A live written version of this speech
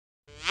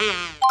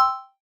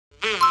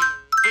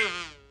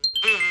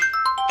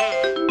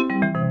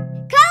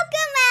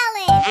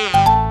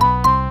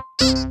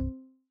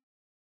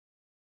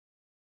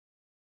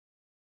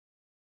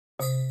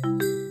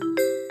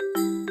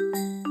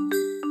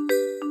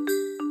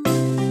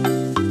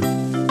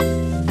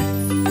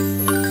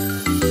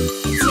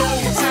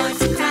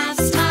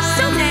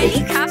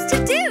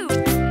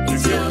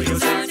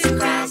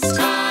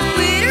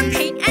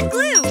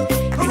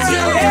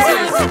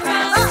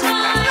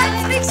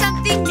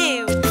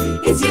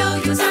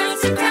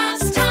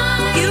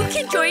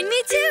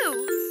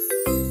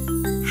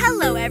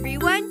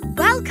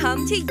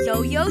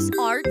YoYo's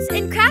Arts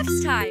and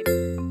Crafts Time.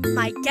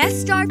 My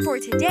guest star for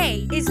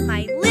today is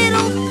my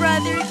little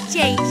brother,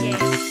 JJ.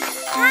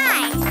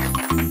 Hi!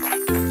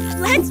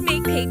 Let's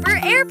make paper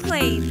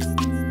airplanes.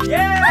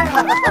 Yeah!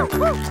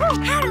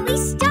 How do we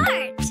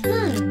start?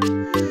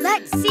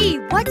 Let's see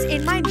what's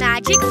in my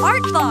magic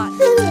art box.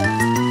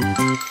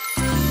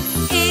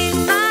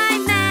 In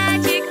my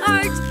magic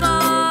art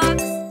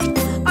box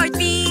are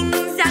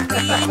things that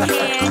we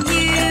can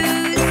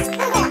use.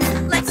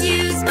 Let's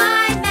use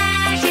my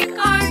magic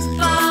art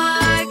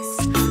box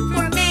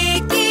for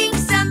making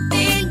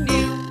something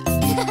new.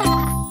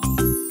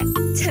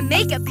 To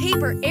make a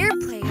paper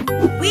airplane,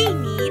 we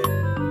need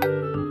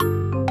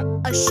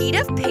a sheet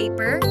of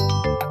paper,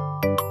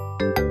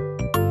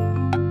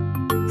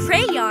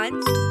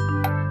 crayons,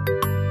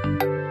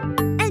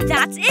 and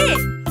that's it.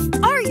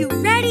 Are you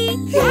ready?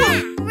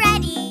 Yeah,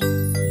 ready.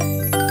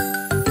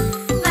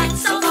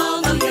 Let's all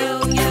follow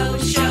Yo-Yo,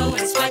 show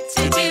us what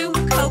to do.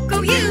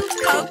 Coco you,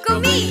 Coco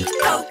me,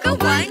 Coco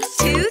 1,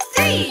 2,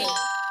 3.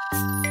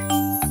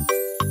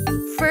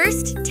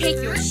 First,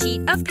 take your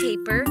sheet of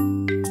paper.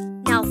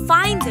 Now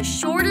find the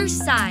shorter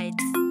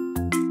sides.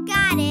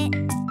 Got it.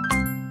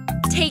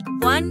 Take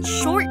one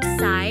short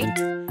side,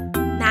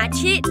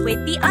 match it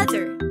with the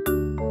other.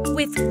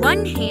 With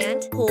one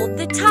hand, hold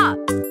the top,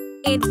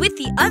 and with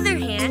the other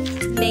hand,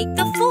 make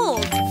the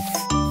fold.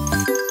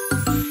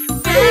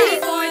 Ready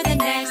for the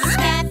next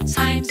step,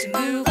 time to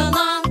move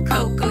along.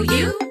 Coco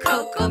you,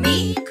 Coco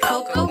me,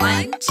 Coco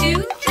 1,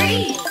 2,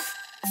 3.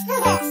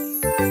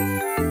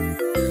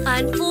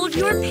 Unfold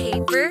your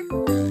paper,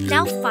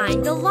 now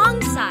find the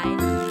long side.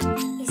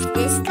 Is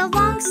this the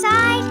long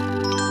side?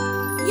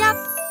 Yep.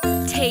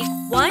 Take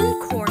one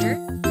corner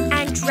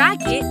and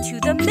drag it to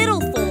the middle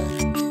fold.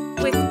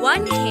 With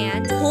one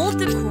hand, hold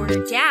the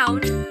corner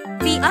down.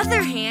 The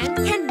other hand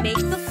can make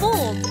the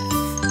fold.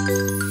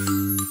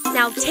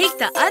 Now take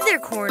the other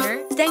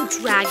corner, then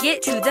drag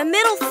it to the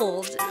middle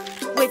fold.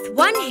 With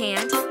one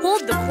hand,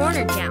 hold the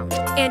corner down.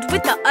 And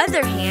with the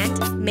other hand,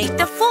 make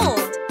the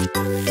fold.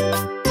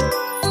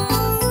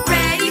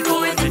 Ready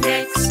for the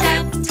next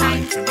step,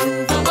 time to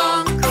move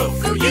along.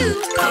 Coco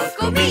you,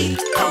 Coco me,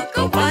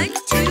 Coco 1,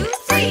 2,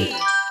 3.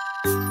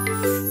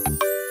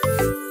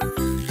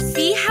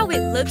 See how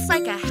it looks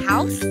like a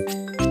house?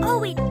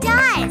 Oh, it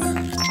does.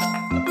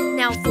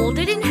 Now fold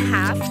it in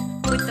half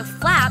with the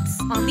flaps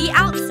on the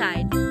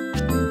outside.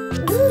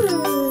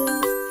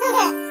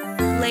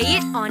 Lay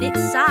it on its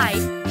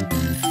side.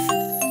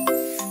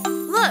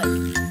 Look,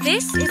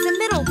 this is a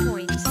middle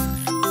point.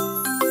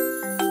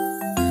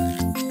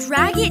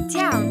 Drag it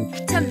down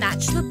to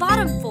match the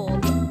bottom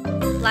fold,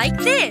 like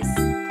this.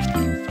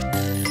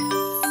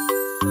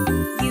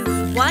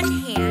 Use one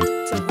hand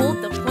to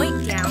hold the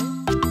point down,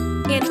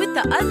 and with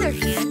the other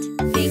hand,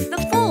 make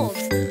the fold.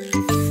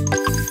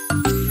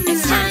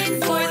 It's time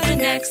for the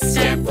next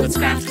step. Let's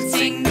craft and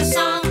sing the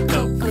song.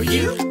 Coco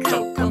you,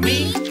 Coco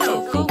me,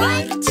 Coco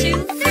 1,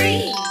 2,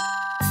 3.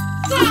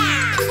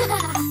 Yeah!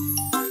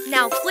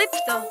 Now flip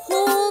the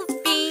whole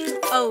thing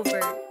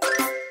over.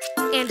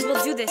 And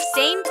we'll do the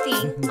same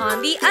thing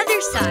on the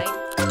other side.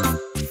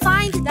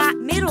 Find that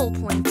middle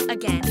point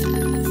again.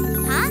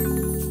 Huh?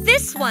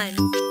 This one.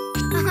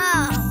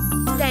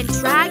 Oh. Then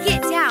drag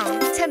it down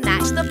to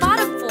match the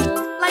bottom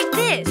fold, like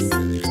this.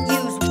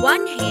 Use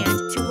one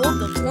hand to hold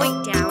the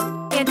point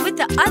down, and with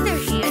the other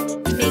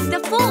hand, make the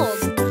fold.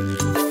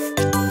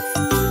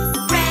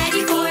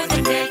 Ready for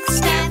the next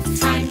step,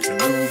 time to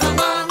move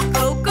along.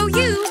 Coco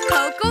you,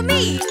 Coco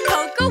me,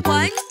 Coco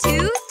 1,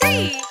 2,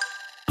 3.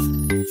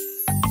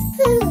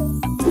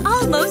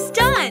 Almost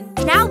done!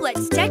 Now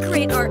let's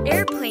decorate our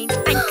airplanes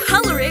and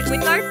color it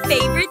with our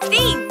favorite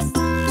themes.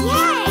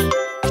 Yay!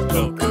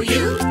 Coco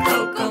you,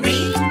 Coco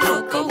me,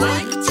 Coco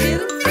 1,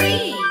 2,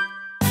 3.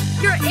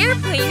 Your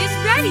airplane is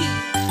ready.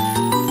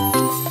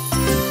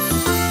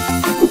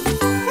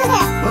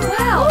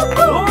 Wow!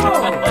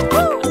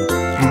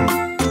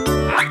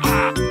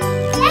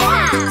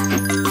 Yeah!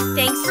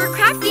 Thanks for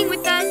crafting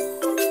with us.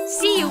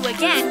 See you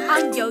again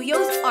on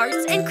YoYo's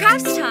Arts and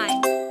Crafts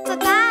Time.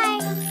 Bye-bye.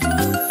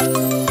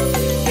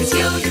 It's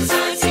YoYo's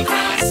Arts and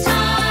Crafts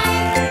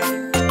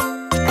Time.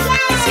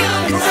 It's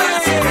YoYo's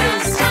Arts and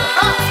Crafts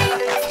Time.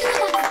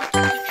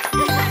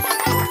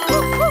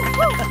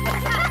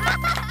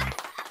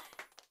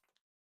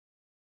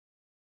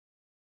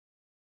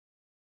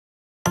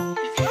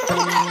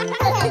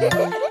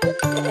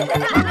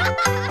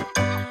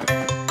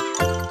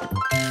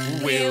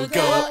 We'll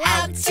go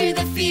out to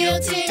the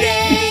field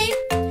today.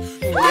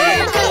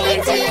 We're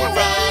going to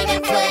run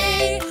and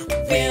play.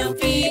 We'll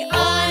be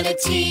on a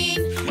team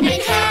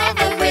and have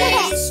a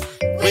race.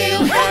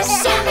 We'll have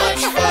so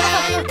much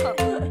fun.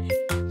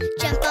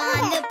 Jump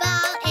on the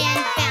ball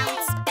and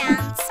bounce,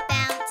 bounce,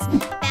 bounce,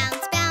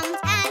 bounce, bounce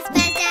as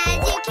fast as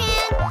you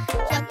can.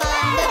 Jump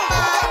on the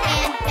ball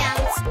and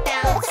bounce,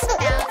 bounce,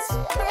 bounce,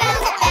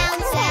 bounce,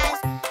 bounce as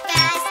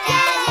fast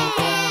as you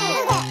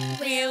can.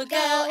 We'll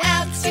go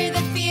out to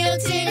the field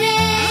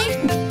today.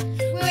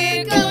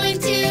 We're going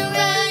to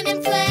run and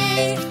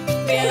play.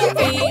 We'll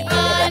be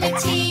on a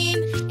team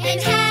and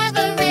have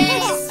a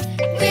race.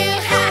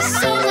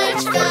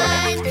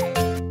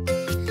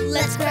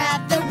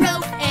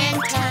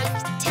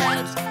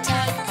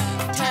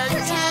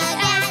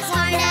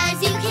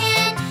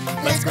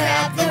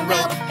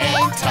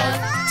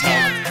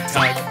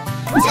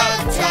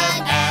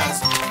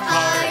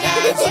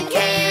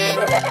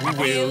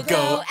 We'll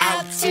go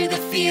out to the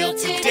field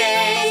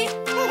today.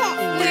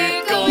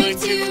 We're going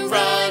to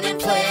run and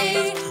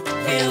play.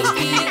 We'll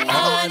be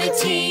on a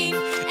team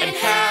and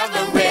have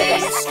a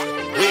race.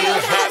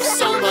 We'll have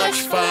so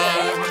much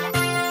fun.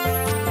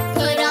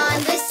 Put on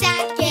the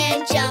sack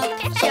and jump,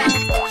 jump,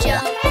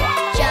 jump,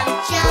 jump,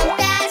 jump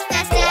as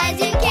fast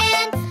as you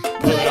can.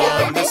 Put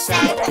on the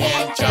sack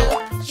and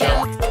jump,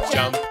 jump,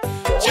 jump,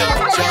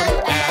 jump,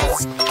 jump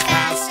as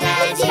fast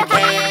as you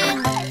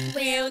can.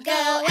 We'll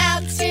go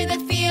out to the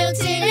field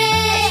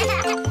today.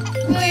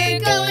 We're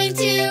going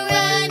to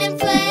run and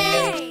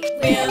play.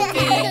 We'll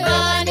be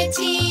on a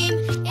team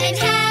and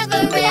have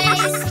a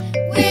race.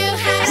 We'll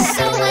have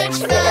so much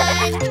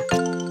fun.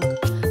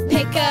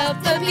 Pick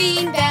up the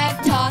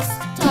beanbag, toss,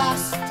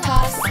 toss,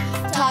 toss,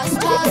 toss,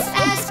 toss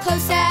as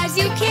close as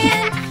you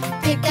can.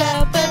 Pick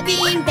up a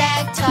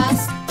beanbag,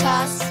 toss,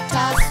 toss,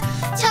 toss,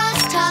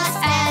 toss, toss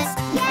as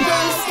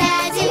close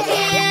as you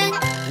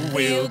can.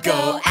 We'll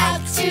go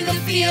out to the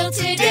field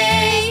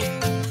today.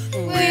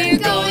 We're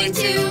going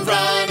to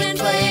run and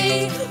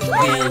play.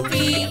 We'll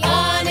be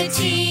on a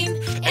team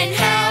and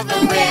have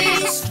a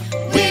race.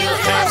 We'll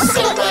have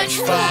so much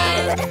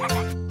fun.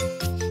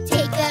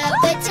 Take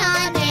up the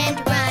time and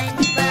run,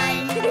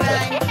 run,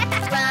 run,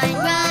 run,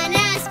 run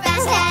as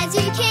fast as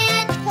you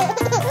can.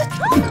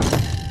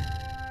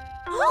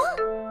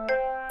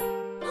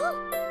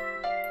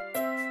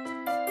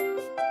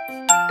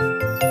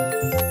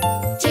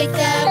 Take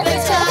the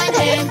baton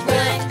and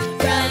run,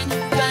 run,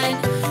 run,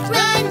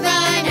 run,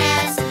 run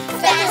as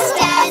fast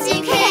as you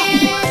can.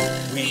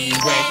 We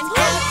went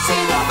out to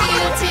the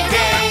field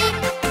today.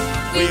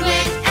 We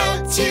went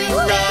out to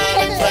run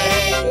and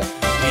play.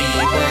 We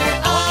were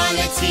on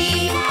a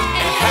team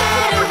and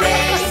had a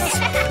race.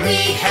 We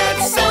had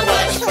so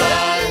much fun.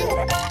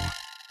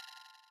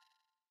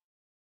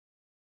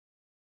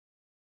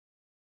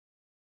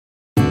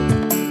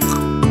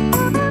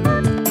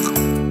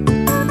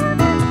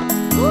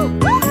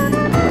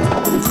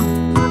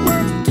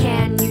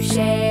 Can you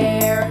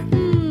share?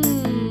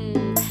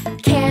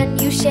 Can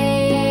you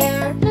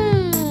share?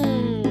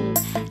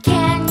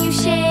 Can you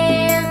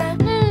share?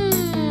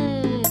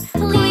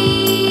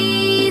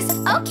 Please?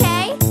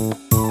 Okay.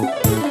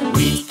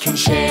 We can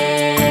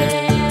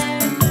share.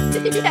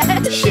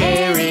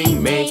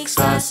 Sharing makes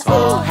us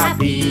all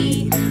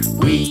happy.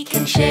 We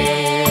can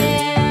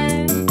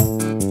share.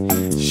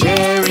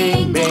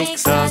 Sharing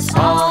makes us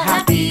all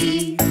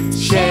happy.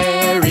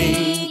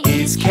 Sharing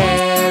is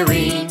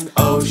caring.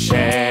 Oh,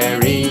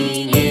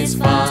 sharing is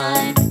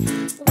fun.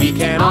 We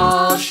can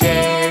all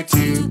share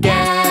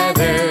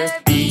together.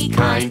 Be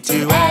kind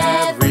to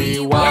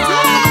everyone.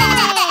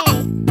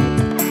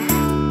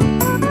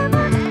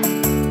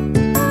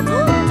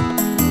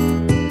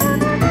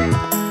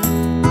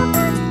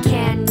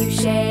 Can you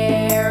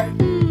share?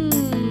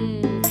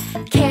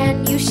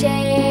 Can you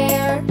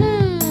share?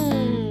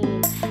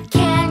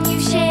 Can you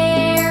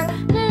share?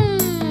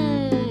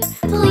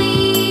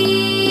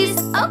 Please?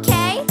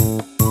 Okay.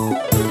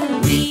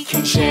 We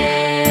can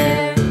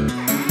share.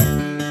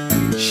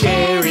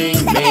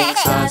 Sharing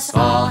makes us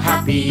all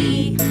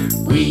happy.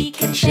 We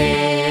can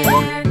share.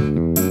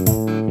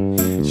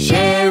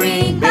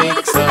 Sharing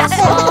makes us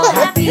all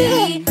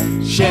happy.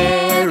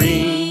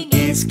 Sharing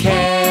is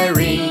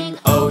caring.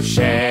 Oh,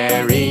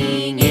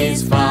 sharing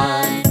is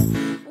fun.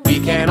 We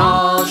can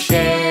all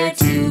share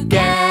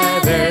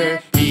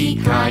together.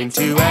 Be kind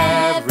to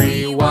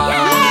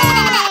everyone.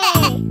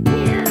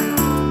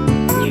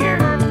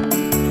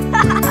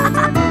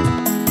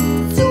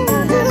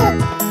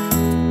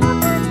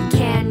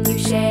 Can you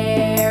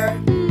share?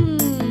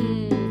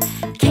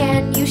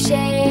 Can you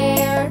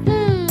share?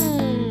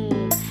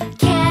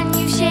 Can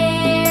you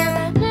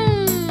share?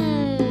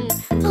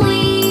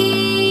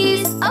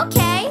 Please?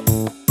 Okay.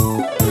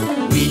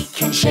 We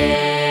can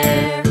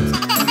share.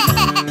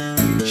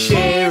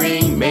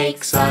 Sharing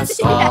makes us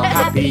all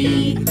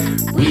happy.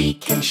 We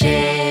can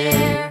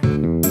share.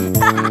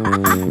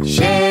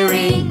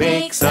 Sharing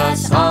makes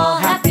us all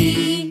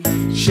happy.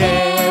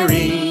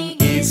 Sharing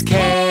is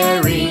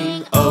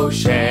caring. Oh,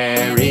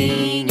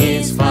 sharing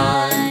is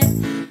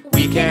fun.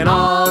 We can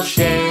all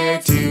share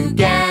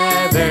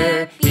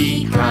together.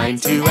 Be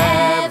kind to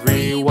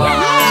everyone.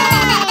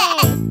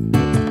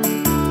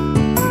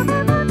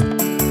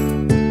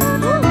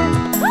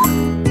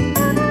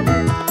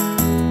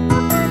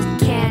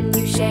 Can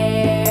you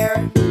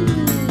share?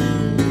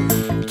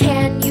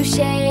 Can you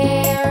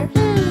share?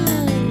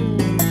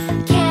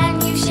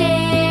 Can you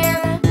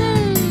share?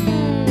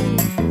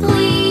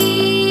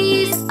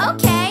 Please?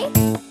 Okay.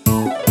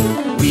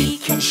 We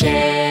can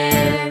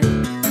share.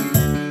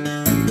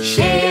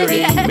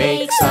 Sharing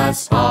makes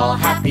us all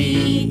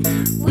happy.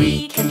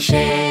 We can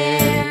share.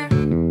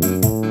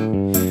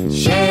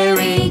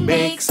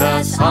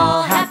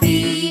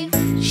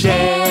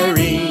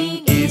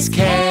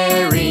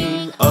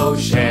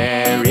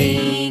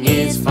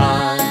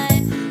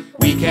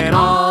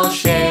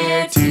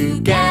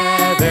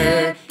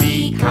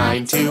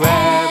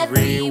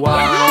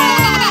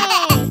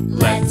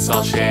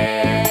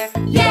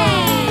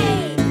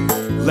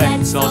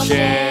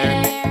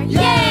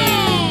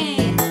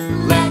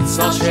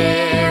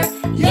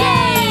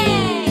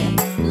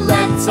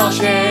 all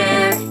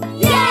share.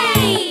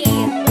 Yay!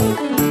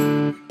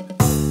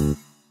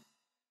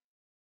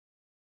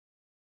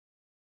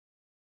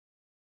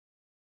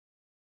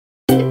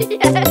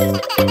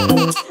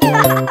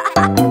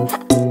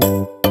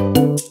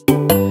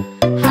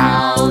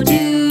 How do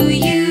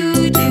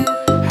you do?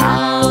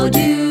 How do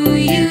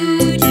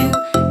you do?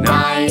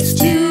 Nice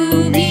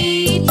to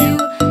meet you.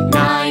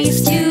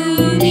 Nice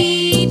to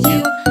meet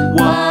you.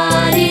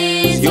 What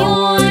is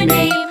your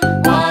name?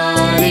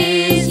 What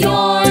is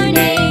your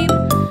name?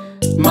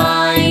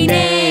 My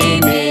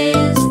name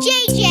is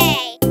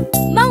JJ.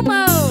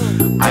 Momo.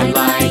 I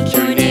like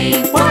your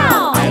name.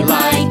 Wow! I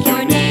like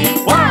your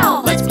name.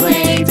 Wow! Let's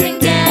play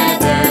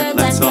together.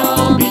 Let's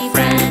all be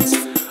friends.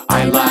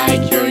 I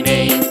like your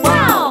name.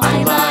 Wow!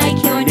 I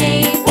like your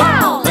name.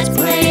 Wow! Let's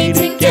play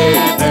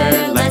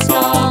together. Let's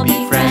all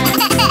be friends.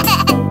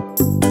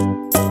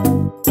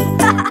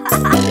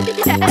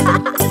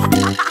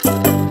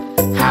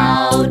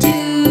 How do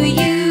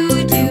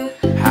you do?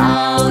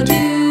 How do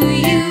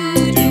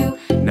you do?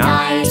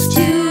 Nice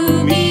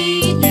to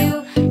meet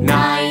you.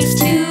 Nice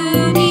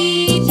to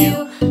meet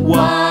you.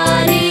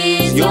 What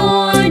is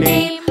your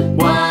name?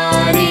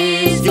 What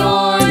is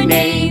your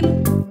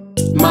name?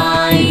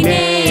 My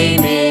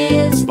name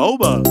is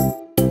Boba.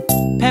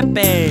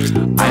 Pepe.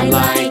 I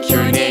like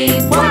your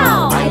name.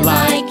 Wow! I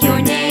like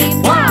your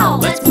name. Wow!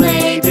 Let's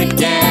play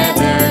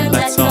together.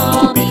 Let's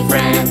all be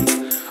friends.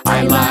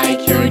 I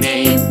like your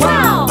name.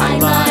 Wow! I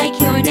like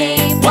your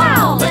name.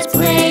 Wow! Let's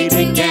play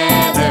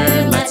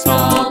together. Let's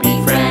all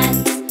be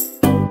friends.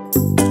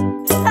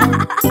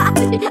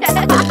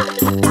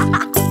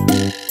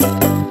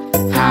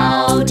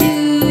 How do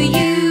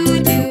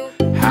you do?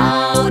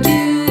 How do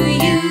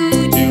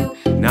you do?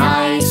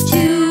 Nice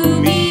to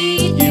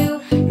meet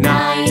you.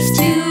 Nice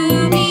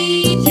to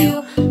meet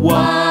you.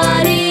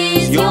 What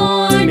is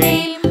your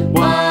name?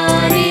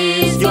 What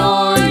is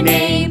your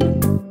name?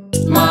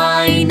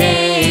 My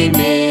name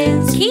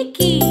is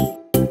Kiki.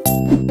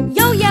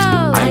 Yo-Yo.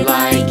 I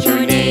like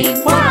your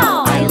name.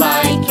 Wow! I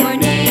like your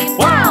name.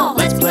 Wow!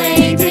 Let's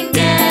play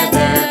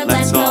together.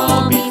 Let's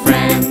all be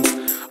friends.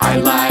 I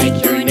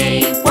like your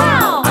name.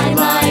 Wow! I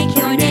like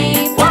your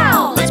name.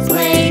 Wow! Let's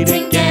play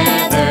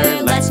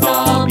together. Let's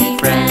all be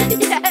friends.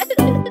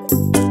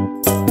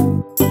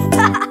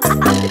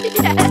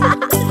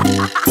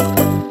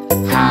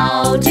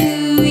 How do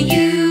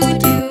you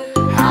do?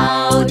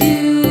 How do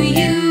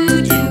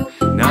you do?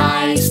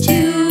 Nice to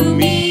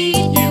meet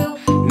you.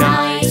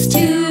 Nice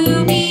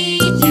to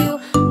meet you.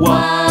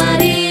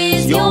 What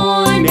is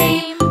your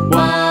name?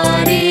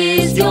 What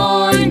is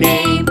your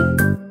name?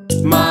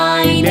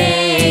 My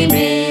name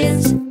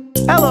is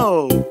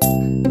Hello.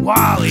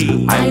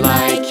 Wally. I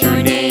like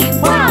your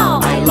name. Wow!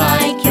 I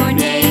like your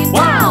name.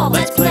 Wow!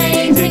 Let's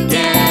play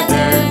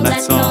together.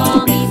 Let's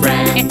all be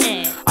friends.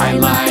 I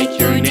like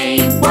your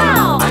name.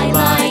 Wow! I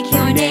like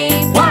your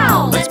name.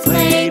 Wow! Let's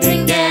play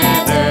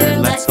together.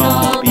 Let's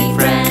all be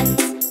friends.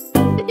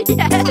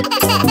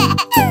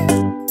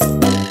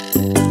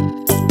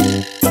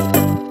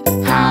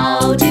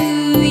 How do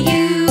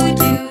you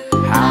do?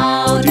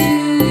 How do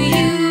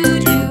you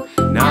do?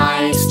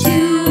 Nice to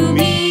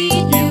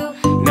meet you.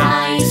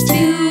 Nice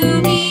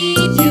to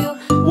meet you.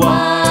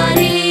 What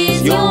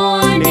is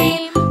your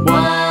name?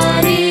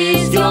 What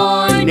is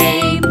your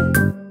name?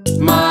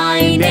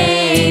 My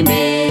name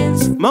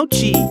is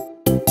Mochi.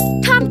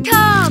 Tom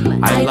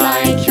Tom. I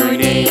like your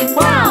name.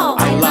 Wow!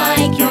 I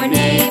like your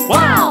name.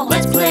 Wow!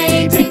 Let's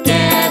play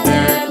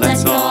together.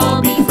 Let's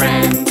all be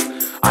friends.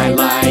 I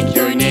like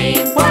your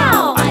name.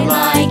 Wow! I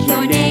like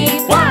your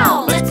name.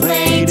 Wow! Let's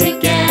play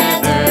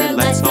together.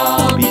 Let's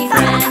all be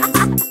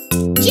friends.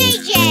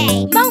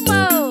 JJ.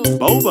 Momo.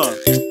 Boba.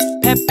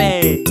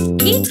 Pepe.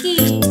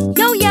 Kiki.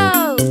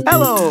 Yo-Yo.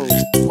 Hello.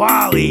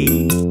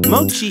 Wally.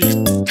 Mochi.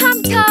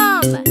 Tom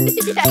Tom.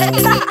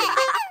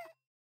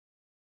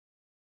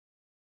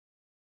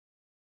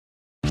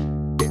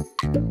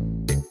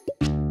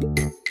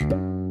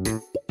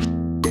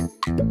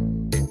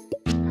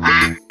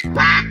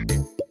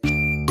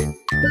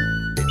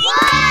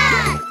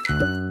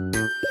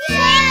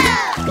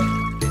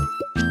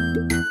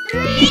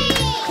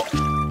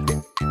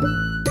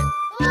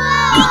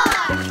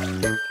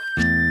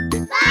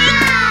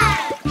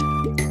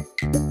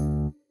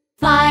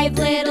 Five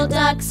little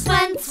ducks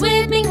went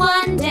swimming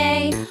one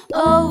day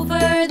over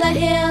the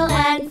hill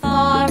and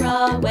far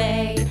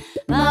away.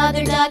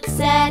 Mother duck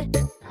said,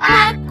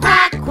 quack,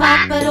 quack,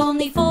 quack, but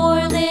only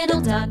four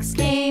little ducks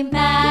came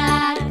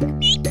back.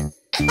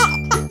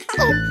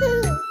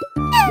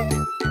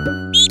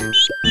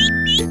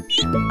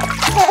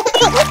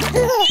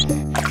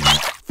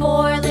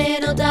 Four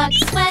little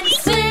ducks went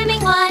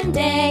swimming one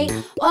day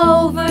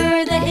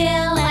over the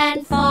hill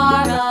and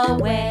far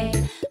away.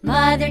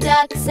 Mother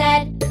duck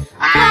said,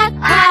 quack,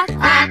 quack,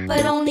 quack,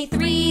 but only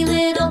three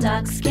little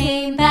ducks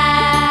came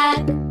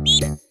back.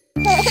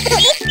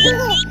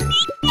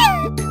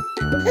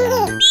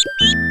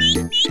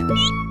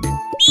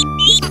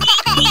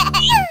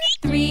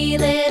 Three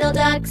little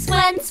ducks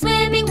went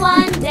swimming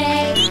one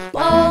day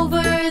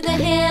over the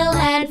hill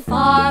and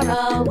far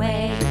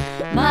away.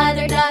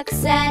 Mother duck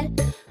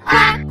said,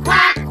 quack,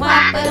 quack,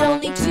 quack, but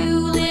only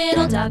 2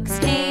 little ducks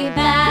came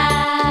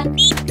back.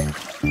 2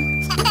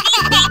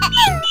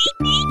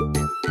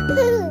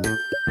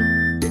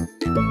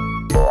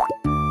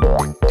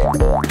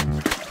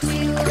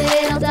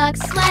 little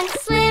ducks went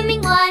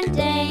swimming one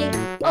day,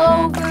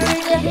 over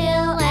the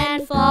hill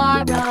and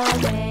far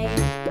away.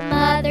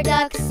 Mother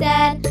duck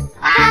said,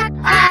 quack,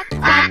 quack,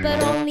 quack,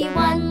 but only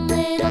 1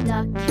 little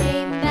duck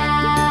came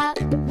back.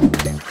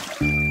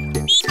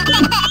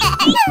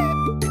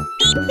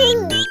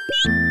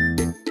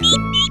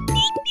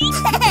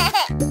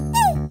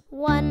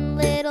 1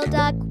 little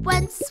duck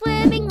went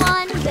swimming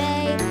one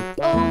day,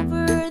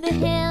 over the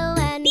hill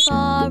and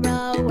far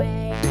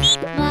away.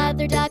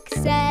 Mother duck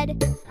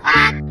said,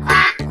 quack,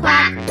 quack,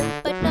 quack,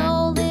 but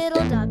no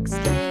little ducks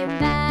came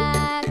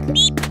back.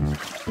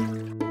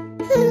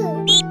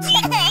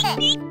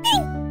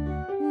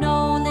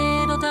 No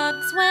little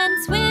ducks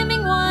went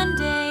swimming one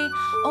day,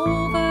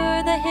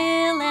 over the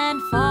hill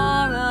and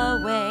far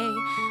away.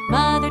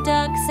 Mother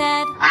duck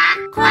said, quack,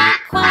 quack,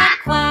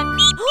 quack.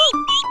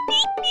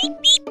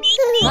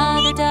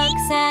 Mother duck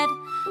said,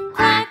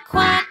 quack,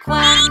 quack,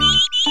 quack.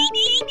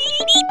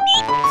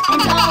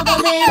 And all the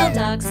little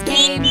ducks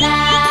came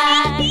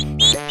back.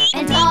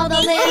 And all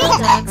the little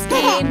ducks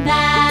came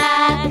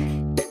back.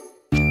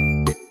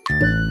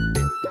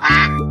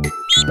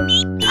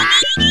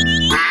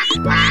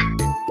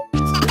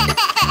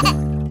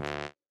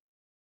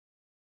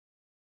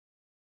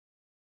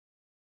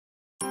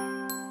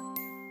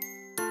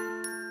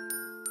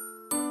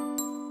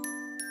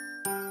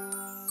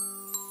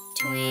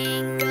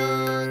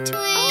 Twinkle,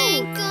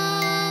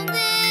 twinkle,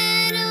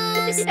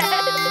 little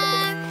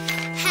star,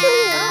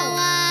 how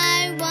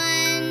I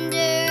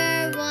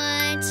wonder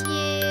what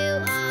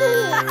you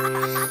are.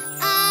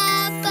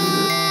 Up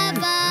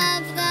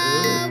above the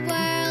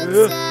world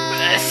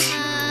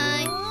so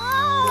high,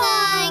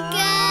 like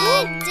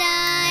a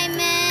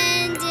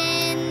diamond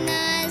in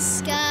the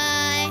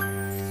sky.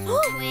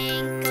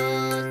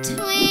 Twinkle,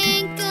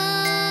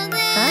 twinkle,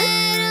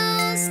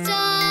 little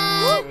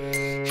star,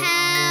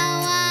 how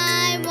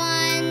I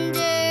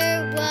wonder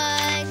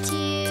what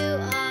you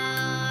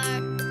are.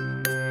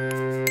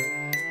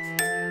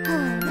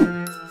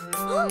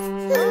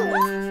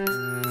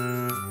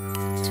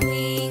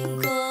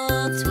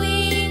 Twinkle,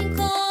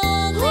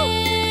 twinkle,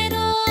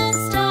 little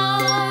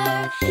star,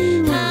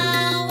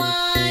 how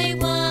I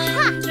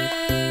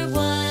wonder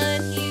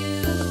what you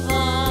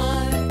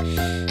are.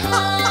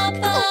 Up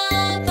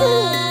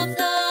above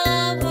the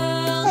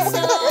world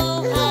so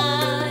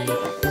high,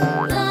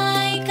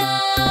 like a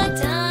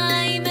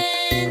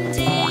diamond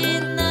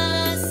in the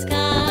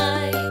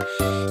sky.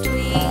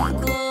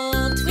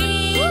 Twinkle,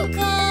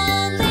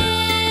 twinkle,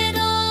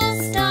 little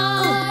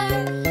star,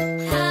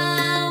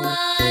 how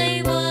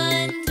I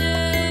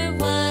wonder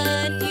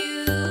what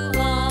you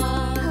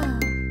are.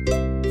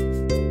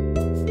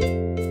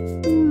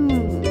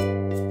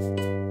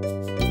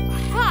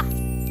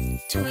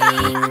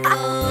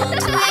 Twinkle,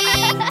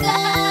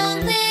 twinkle,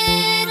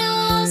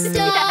 little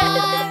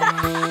star,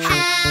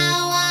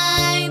 how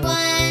I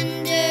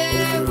wonder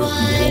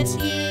what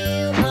you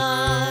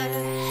are.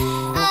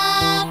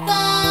 Up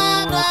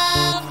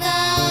above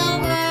the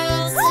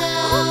world so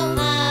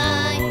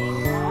high,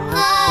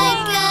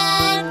 like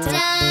a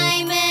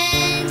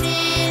diamond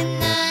in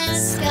the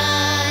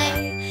sky.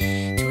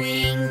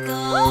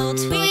 Twinkle,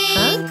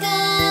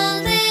 twinkle,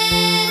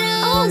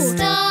 little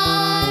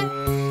star,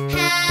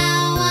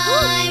 how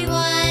I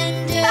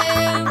wonder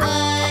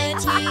what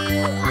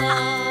you are.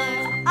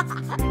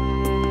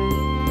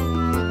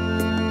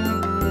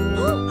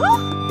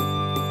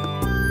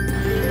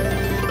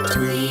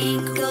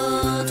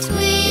 Twinkle,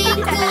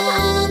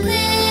 twinkle,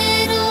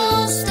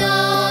 little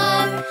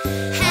star,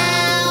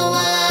 how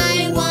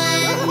I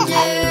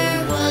wonder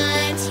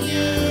what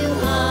you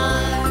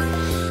are.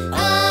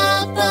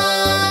 Up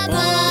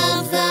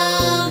above the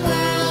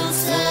world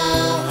so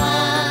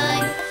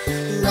high,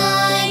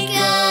 like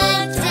a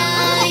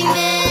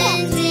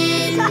diamond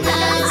in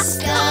the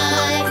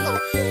sky.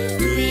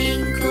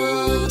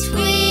 Twinkle,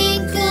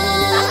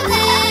 twinkle,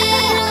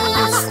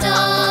 little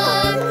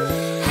star,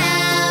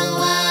 how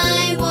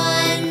I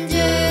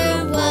wonder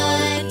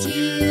what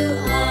you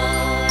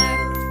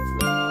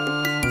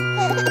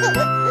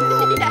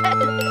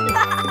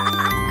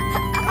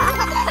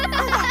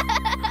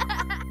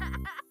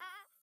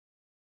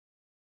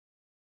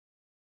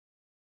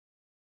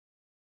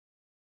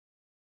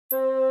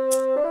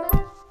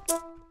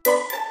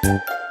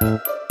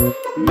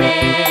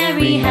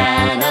Mary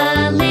had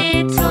a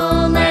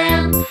little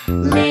lamb,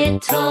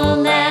 little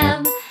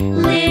lamb,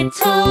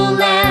 little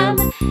lamb.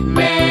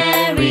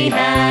 Mary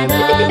had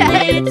a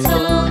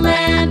little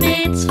lamb,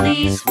 its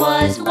fleece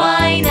was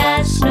white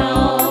as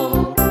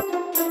snow.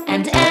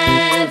 And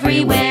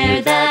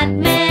everywhere that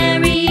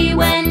Mary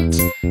went,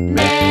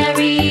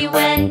 Mary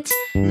went,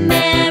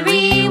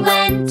 Mary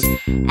went.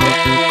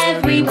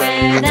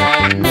 Everywhere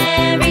that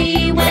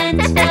Mary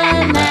went, the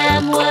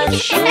lamb was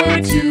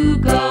sure to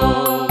go.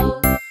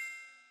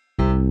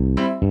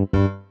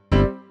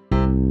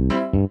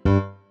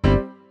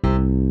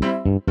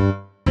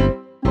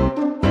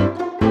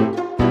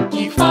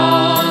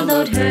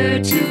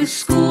 to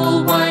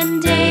school one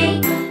day,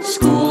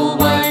 school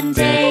one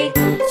day,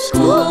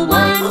 school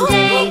one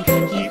day.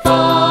 He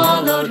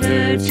followed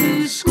her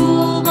to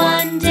school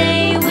one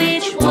day,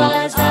 which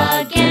was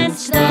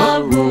against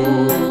the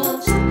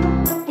rules.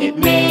 It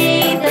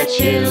made the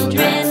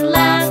children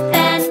laugh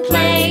and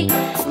play,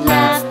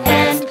 laugh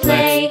and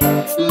play,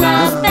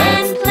 laugh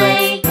and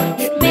play.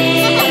 It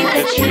made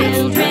the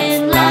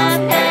children laugh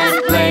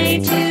and play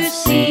to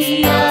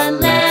see a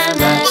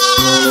lamb at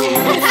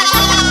school.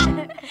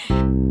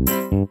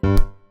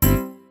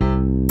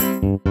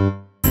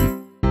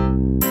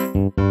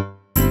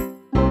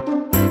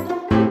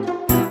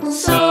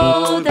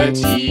 So the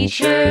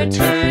teacher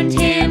turned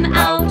him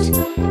out,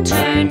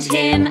 turned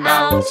him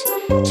out,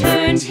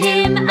 turned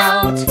him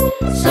out.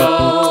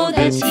 So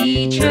the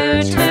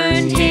teacher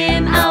turned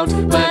him out,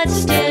 but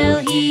still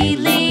he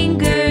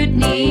lingered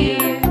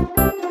near.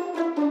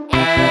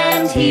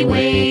 And he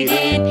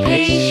waited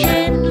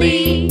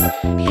patiently,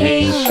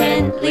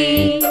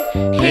 patiently,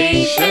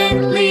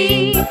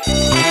 patiently.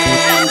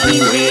 And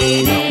he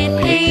waited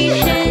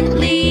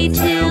patiently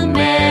till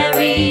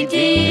Mary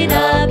did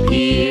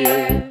appear.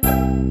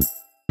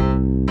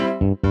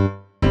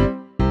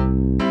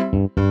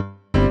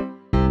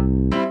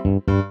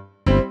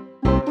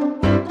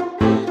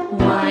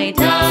 Why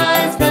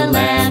does the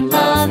lamb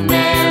love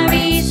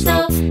Mary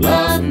so?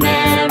 Love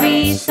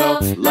Mary so,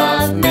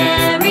 love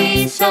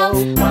Mary so.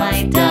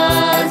 Why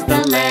does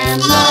the lamb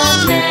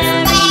love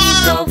Mary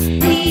so?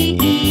 The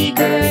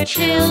eager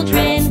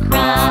children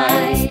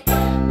cry.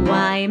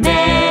 Why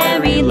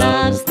Mary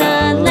loves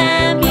the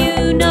lamb,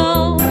 you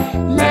know,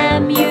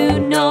 lamb, you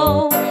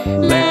know,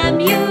 lamb,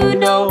 you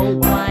know.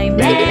 Why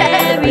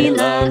Mary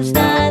loves the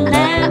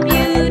lamb,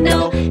 you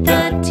know.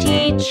 The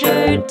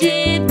teacher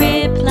did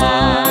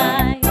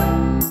reply.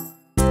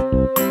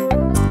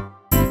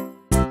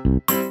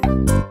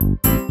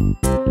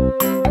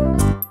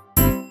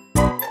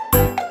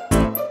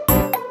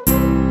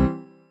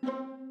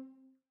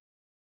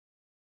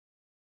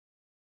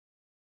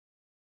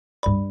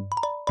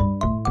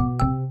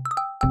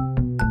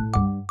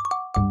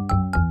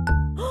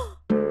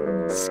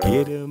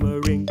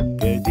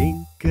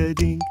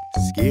 Skidamarink-a-dink-a-dink,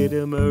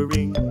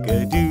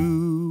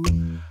 skidamarink-a-doo.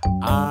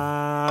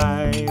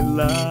 I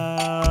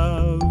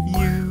love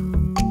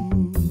you.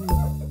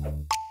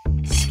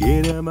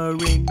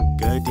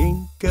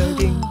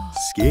 Skidamarink-a-dink-a-dink,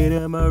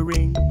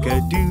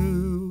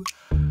 skidamarink-a-doo.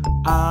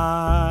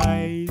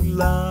 I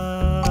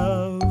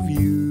love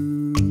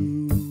you.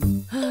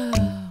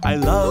 I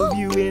love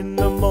you in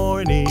the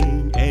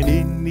morning and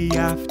in the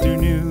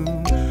afternoon.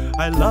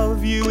 I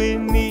love you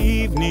in the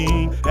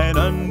evening and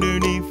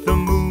underneath the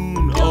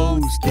moon. Oh,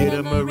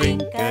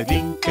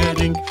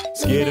 skidamarink-a-dink-a-dink,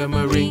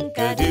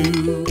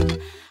 skidamarink-a-doo.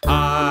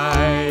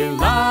 I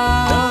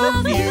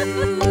love you.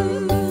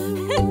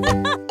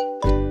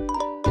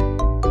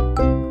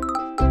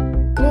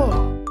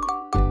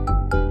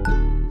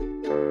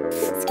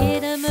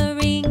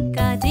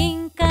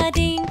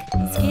 Skidamarink-a-dink-a-dink,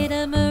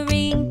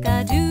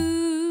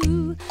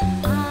 skidamarink-a-doo.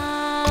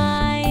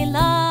 I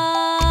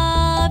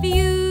love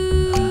you.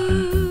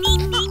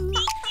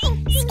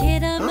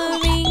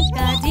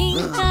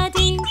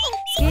 Skidamarink-a-dink-a-dink,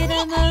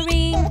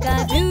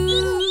 skidamarink-a-doo.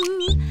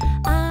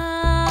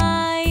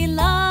 I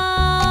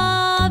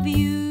love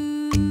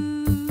you.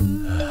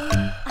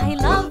 I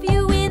love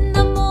you in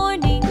the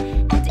morning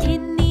and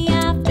in the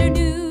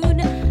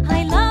afternoon.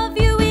 I love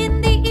you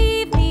in the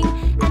evening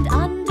and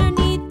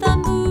underneath the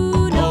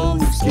moon. Oh,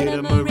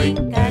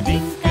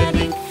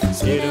 Skidamarink-a-dink-a-dink,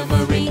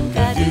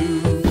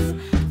 skidamarink-a-doo.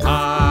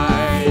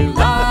 I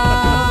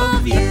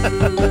love you.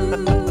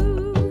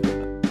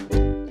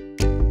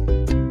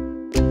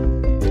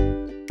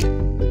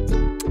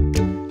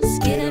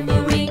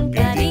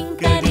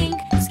 Skidamarink-a-dink-a-dink,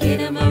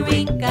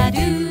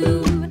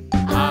 skidamarink-a-doo. I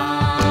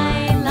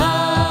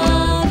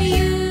love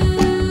you.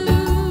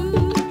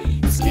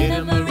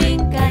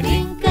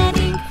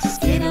 Skidamarink-a-dink-a-dink,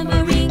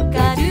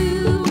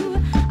 skidamarink-a-doo.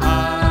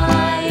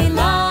 I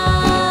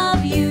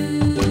love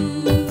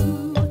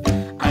you.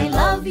 I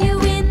love you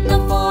in the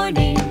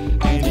morning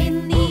and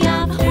in the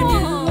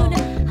afternoon.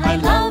 I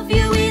love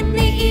you in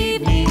the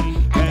evening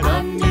and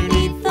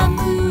underneath the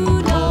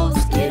moon. Oh,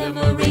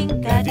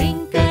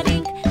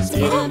 skidamarink-a-dink-a-dink,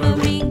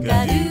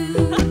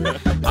 skidamarink-a-doo.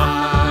 I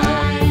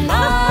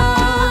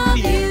love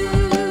you.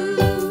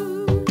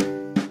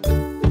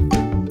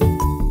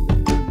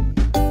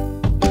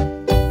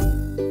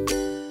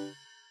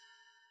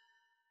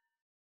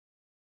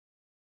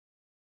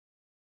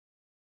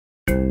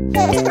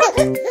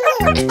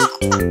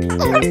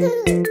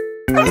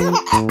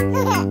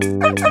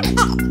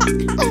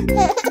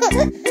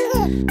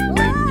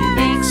 When you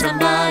make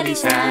somebody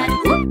sad,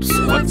 whoops,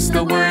 what's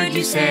the word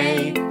you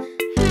say?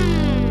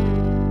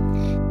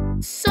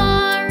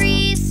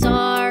 Sorry,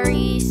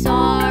 sorry,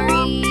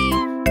 sorry.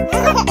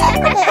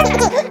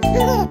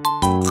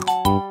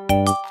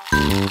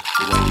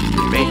 When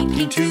you're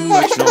making too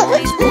much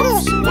noise,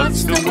 whoops,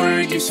 what's the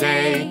word you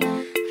say?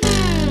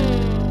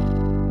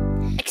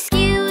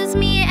 Excuse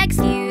me,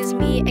 excuse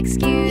me,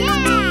 excuse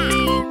me.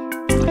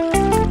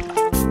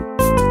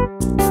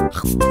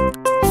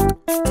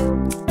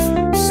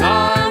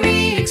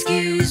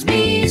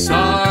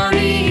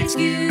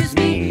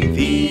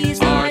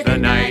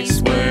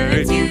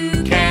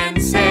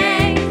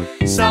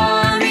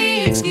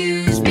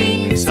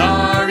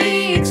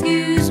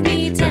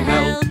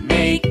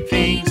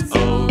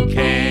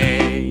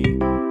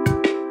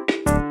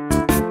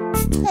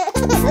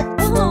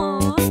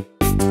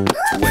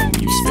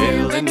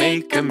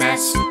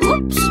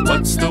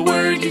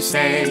 you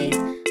say?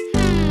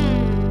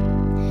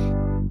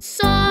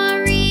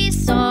 Sorry,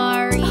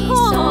 sorry,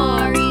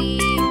 sorry.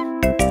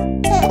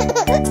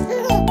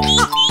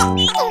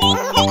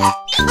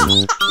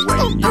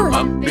 When you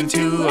bump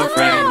into a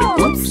friend,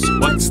 whoops,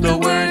 what's the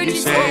word you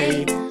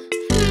say?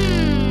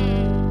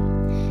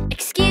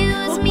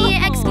 Excuse me,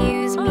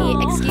 excuse me,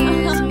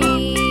 excuse me.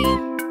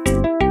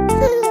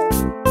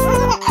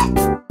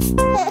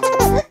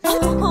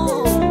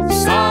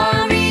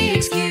 Sorry,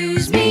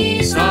 excuse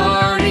me,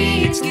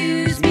 sorry,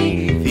 excuse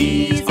me.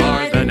 These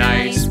are the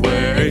nice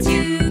words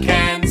you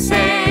can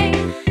say.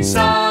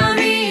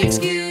 Sorry,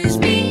 excuse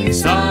me,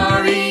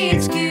 sorry,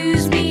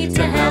 excuse me,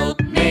 to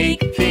help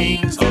make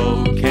things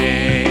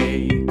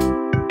okay.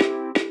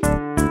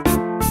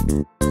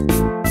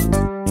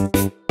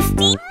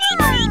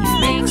 When you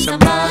make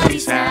somebody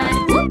sad,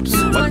 whoops,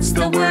 what's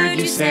the word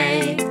you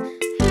say?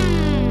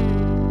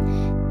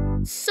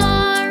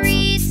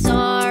 Sorry,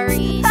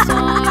 sorry,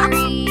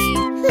 sorry.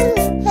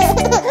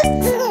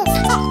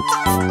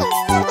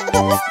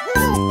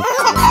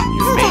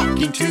 You're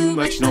making too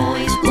much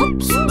noise,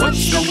 whoops,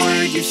 what's the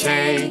word you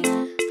say?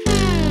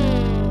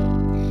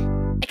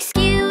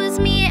 Excuse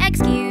me,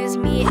 excuse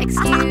me,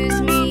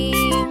 excuse me.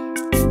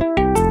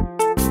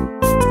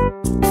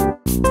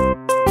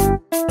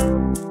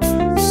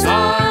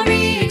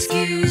 Sorry,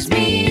 excuse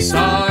me,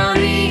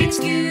 sorry,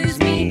 excuse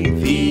me.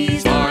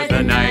 These are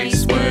the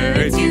nice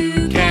words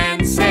you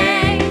can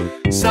say.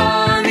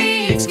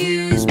 Sorry,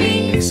 excuse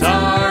me,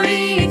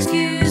 sorry,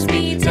 excuse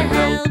me, to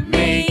help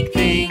make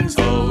things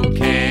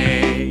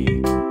okay.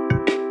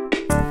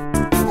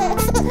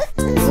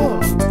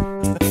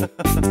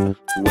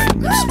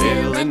 When you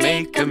spill and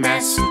make a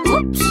mess,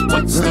 oops,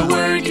 what's the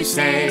word you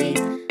say?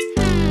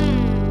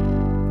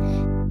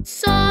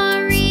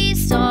 Sorry,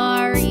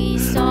 sorry,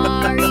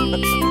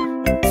 sorry.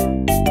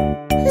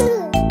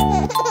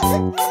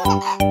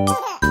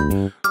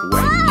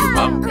 When you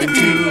bump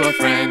into a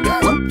friend,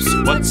 oops,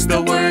 what's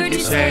the word you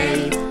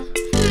say?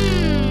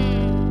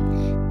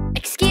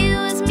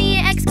 Excuse me,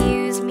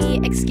 excuse me,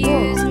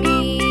 excuse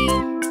me.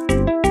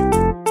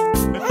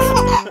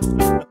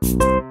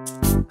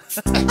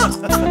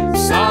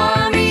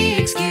 Sorry,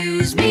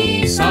 excuse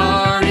me,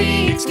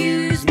 sorry,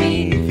 excuse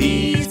me.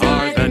 These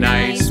are the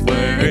nice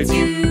words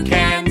you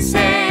can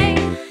say.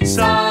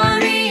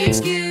 Sorry,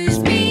 excuse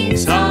me,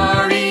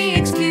 sorry,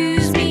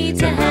 excuse me,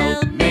 to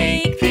help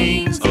make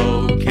things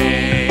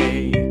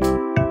okay.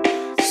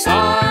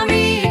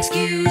 Sorry,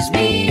 excuse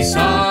me,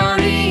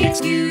 sorry,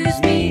 excuse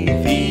me.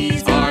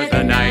 These are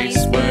the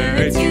nice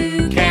words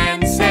you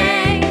can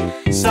say.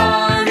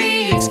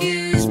 Sorry,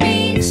 excuse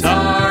me,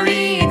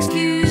 sorry,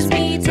 excuse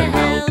me, to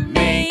help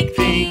make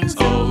things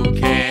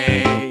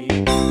okay.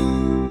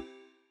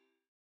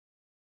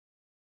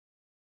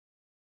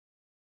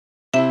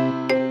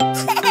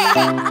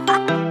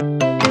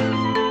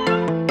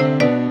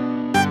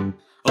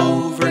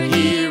 Over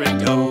here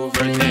and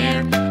over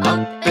there,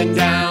 up and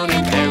down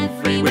and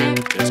everywhere.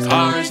 There's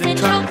cars and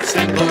trucks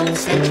and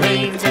boats and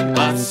trains and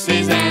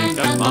buses and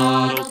a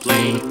model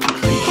plane.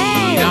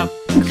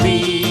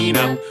 Clean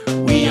up,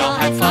 we all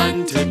had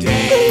fun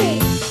today.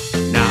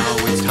 Now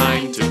it's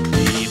time to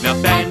clean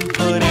up and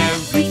put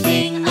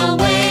everything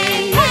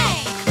away.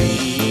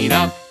 Clean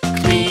up,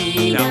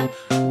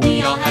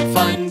 we all had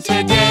fun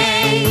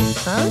today.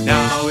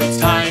 Now it's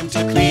time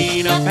to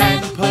clean up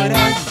and put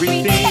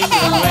everything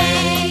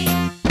away.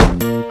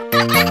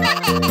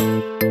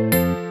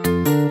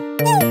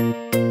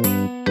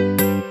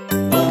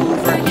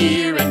 Over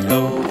here and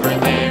over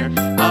there,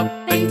 up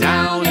and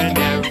down and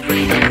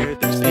everywhere.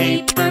 There's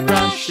paper,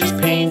 brushes,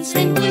 paints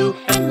and glue,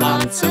 and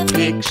lots of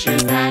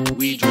pictures that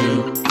we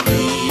drew.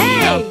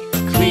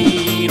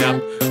 Clean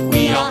up,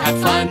 we all had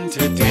fun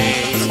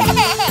today.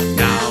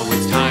 Now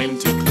it's time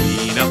to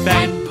clean up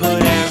and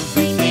put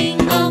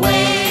everything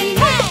away.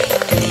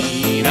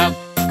 Clean up,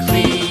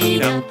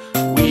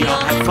 we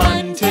all had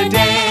fun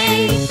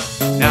today.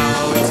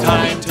 Now it's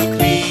time to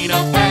clean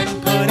up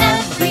and put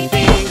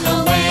everything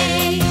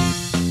away.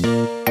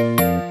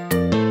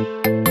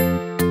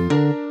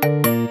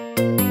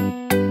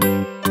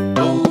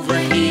 Over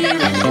here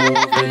and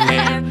over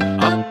there,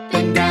 up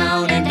and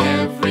down and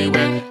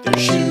everywhere.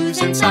 There's shoes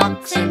and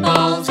socks and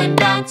balls and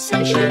bats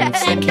and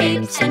shirts and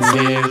capes and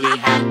silly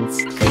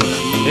hats.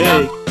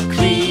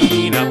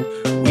 Clean up,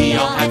 we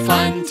all had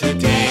fun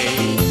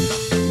today.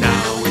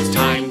 Now it's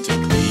time to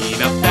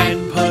clean up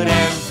and put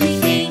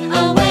everything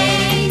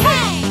away.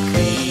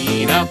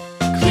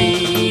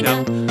 Clean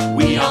up,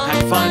 we all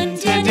had fun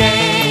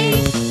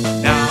today.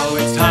 Now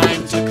it's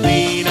time to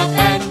clean up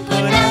and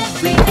put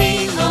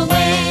everything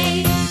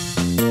away.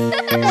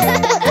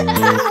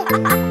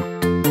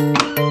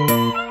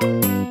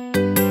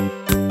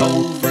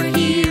 Over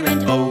here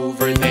and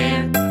over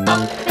there,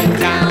 up and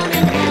down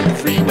and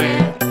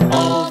everywhere.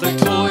 All the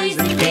toys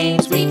and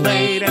games we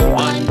played, and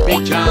one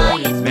big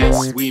giant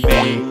mess we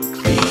made.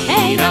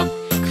 Clean up,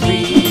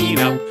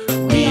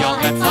 we all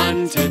had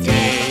fun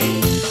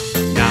today.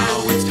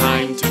 Now it's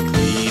time to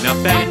clean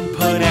up and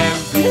put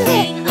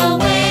everything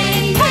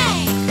away.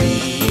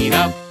 Clean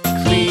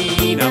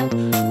up,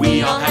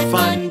 we all had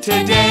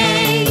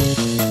today.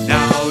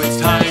 Now it's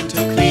time to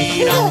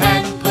clean up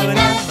and put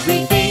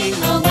everything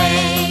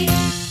away.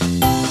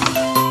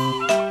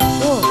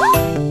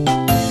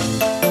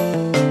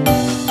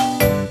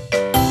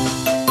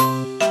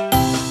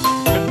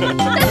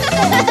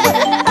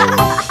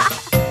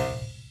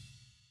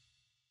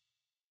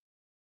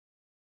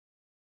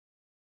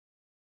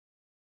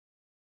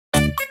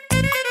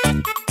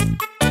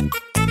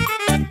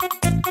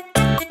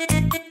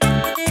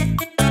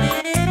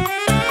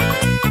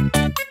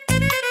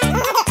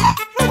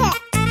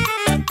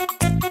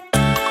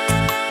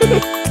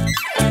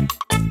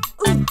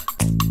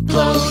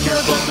 Blow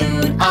your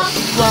balloon up,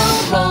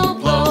 blow, blow,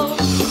 blow.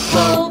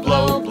 Blow,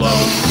 blow, blow.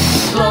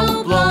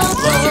 Blow, blow,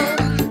 blow.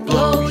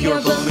 Blow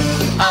your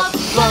balloon up,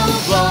 blow,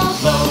 blow,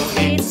 blow.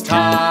 It's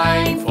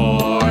time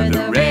for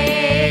the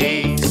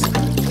race.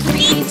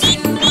 3,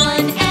 2,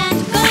 1, and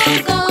go,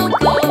 go,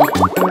 go.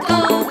 Go,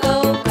 go, go.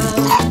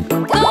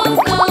 Go,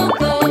 go,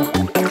 go.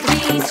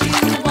 3, 2,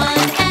 1,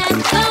 and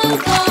go,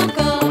 go,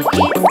 go.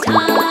 It's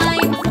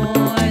time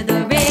for the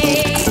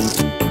race.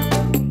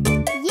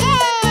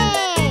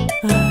 Yay!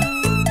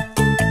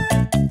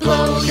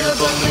 Blow your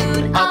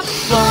balloon up,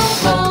 blow,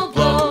 blow,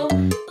 blow.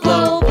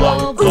 Blow,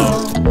 blow, blow.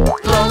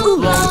 Blow,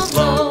 blow,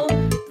 blow.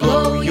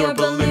 Blow your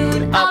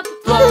balloon up,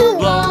 blow,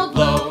 blow,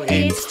 blow.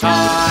 It's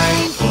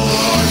time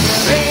for the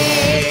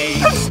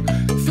race.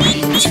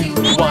 3,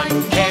 2, 1,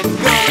 And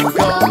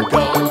go, go,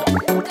 go.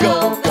 Go,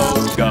 go,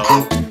 go.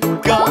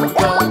 Go,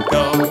 go,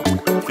 go.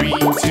 3,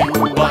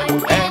 2, 1,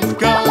 and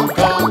go,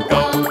 go,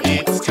 go.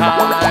 It's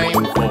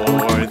time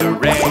for the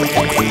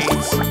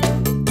race.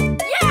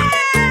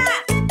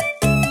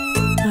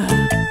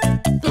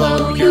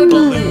 blow your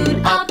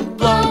balloon up,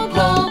 blow,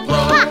 blow,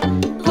 blow.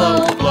 Blow,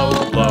 blow,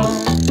 blow.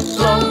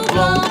 Blow,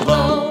 blow,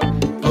 blow.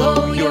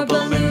 Blow your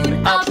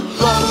balloon up,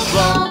 blow,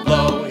 blow,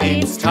 blow.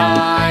 It's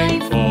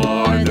time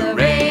for the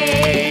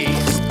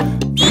race.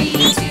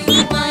 3,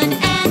 2, 1,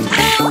 and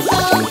go,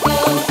 go, go.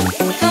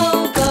 Go,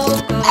 go,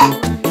 go.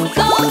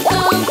 Go,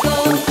 go, go.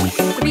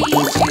 3,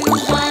 2,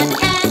 1,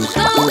 and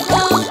go,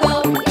 go,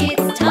 go.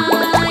 It's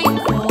time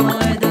for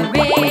the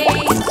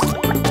race.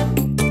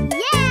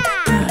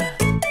 Yeah!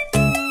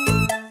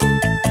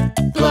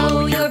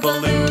 Blow your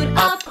balloon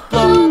up,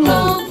 blow,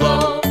 blow,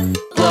 blow.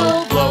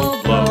 Blow, blow,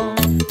 blow.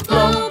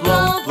 Blow,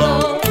 blow,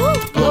 blow.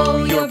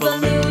 Blow your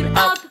balloon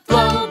up,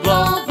 blow,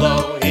 blow,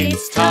 blow.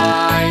 It's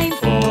time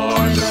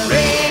for the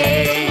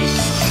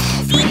race.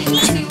 3,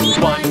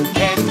 2, 1,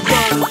 And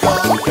go,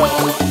 go, go.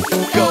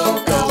 Go,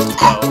 go,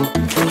 go.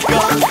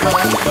 Go, go,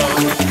 go.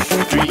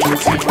 3,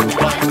 2,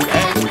 1,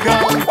 and go,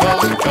 go,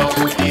 go.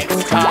 It's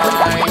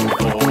time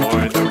for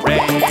the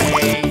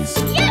race.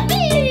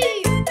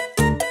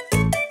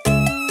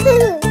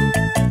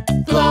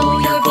 blow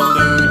your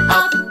balloon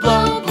up,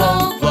 blow,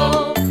 blow,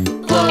 blow.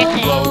 Blow,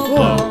 blow,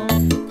 blow.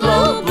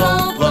 Blow, blow,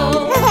 blow.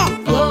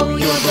 Blow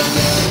your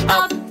balloon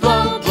up,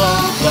 blow, blow,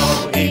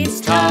 blow. It's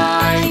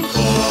time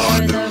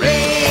for the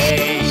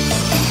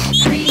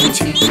race. 3,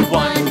 2,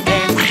 1,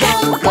 And go,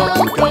 go,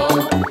 go.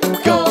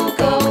 Go,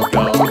 go,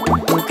 go.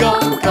 Go,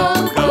 go,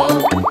 go.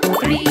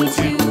 3,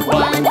 2,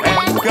 1,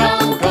 and go,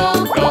 go,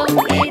 go.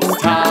 It's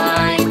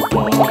time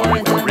for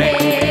the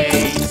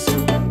race.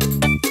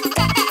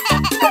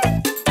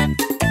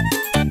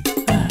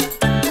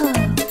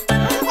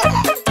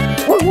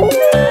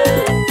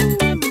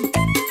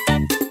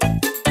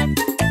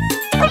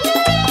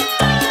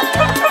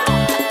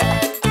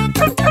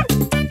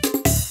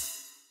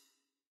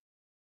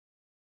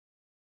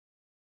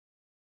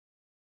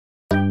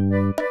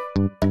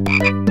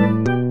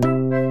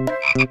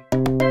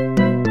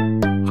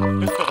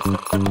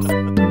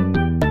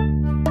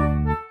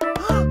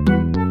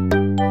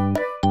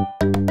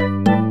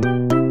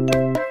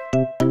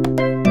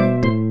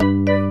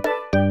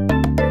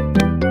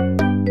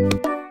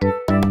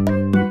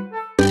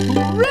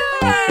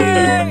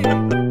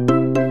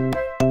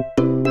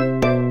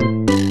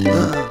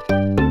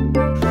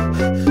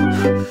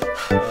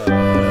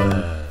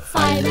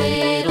 Five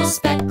little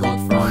speckled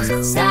frogs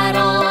sat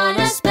on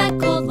a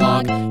speckled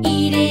log,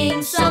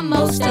 eating some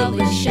most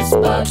delicious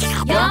bugs.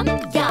 Yum,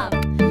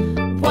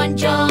 yum. One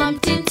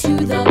jumped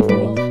into the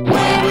pool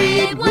where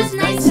it was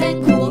nice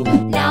and cool.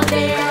 Now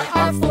there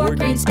are 4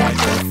 green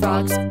speckled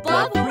frogs.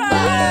 Blub, blub.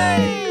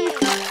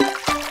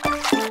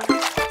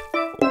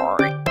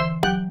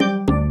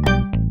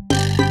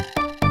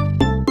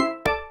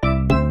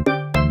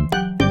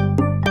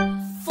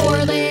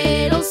 4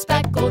 little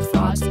speckled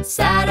frogs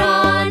sat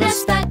on a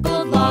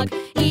speckled log,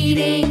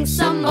 eating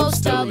some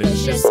most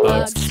delicious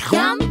bugs.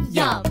 Yum,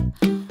 yum.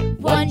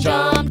 One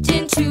jumped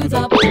into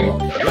the pool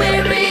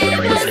where it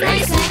was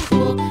nice and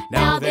cool.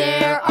 Now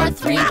there are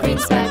 3 green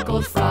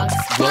speckled frogs.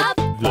 Blub,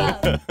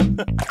 blub.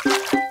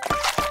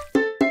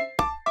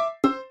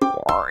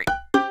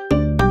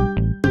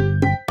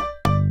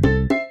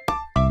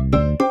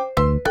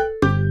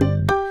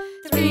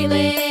 3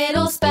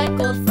 little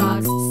speckled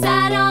frogs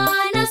sat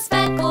on a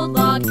speckled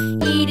log,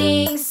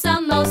 eating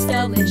some most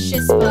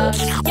delicious bugs.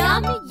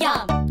 Yum,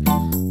 yum.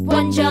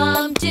 One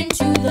jumped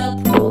into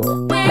the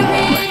pool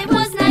where it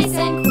was nice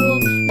and cool.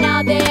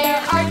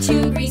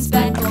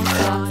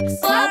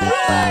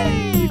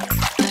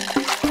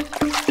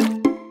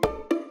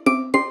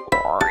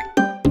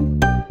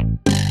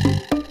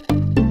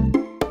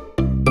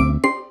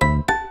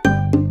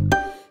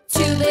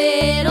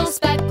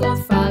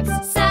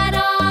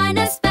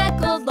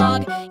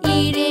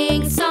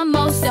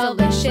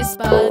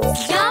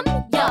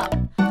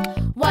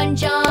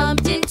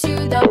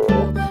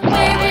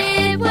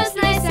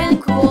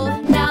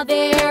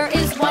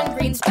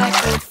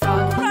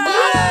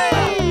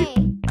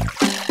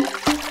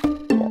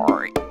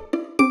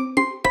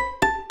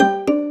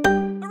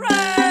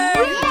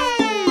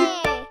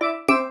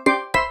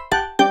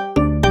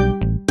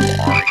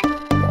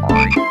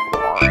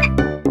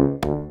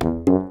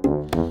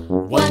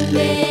 One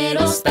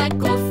little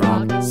speckled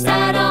frog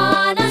sat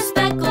on a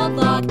speckled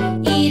log,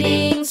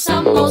 eating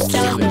some most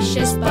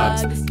delicious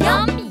bugs.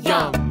 Yum,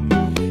 yum!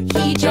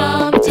 He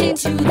jumped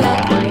into the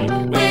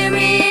pine where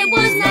it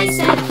was nice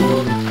and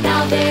cool.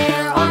 Now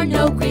there are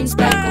no green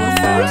speckled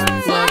frogs.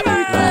 Flop, flop.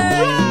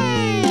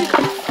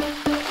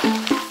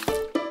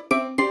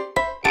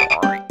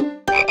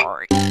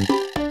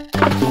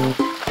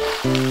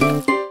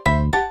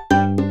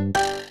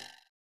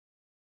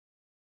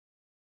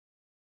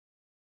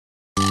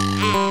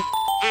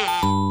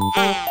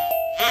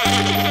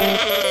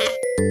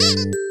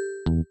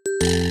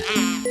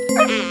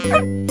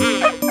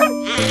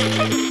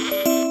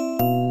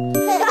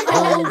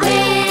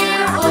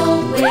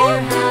 Oh,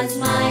 where has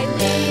my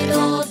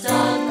little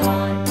dog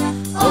gone?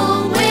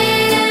 Oh,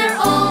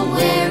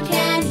 where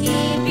can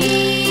he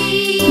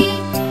be?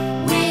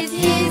 With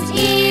his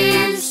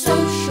ears so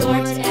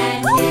short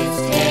and his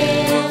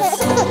tail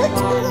so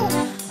long.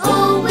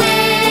 Oh,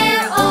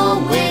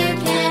 where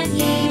can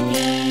he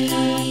be?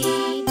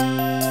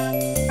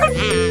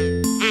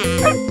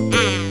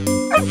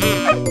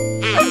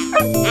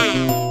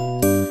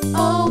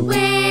 Oh,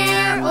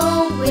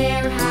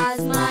 where has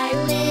my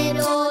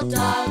little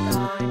dog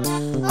gone?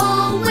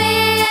 Oh,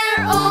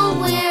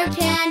 where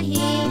can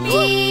he be?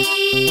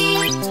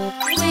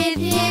 With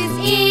his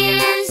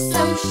ears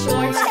so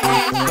short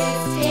and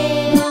his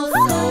tail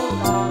so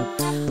long.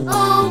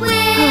 Oh,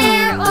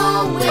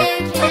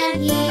 where can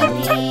he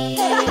be?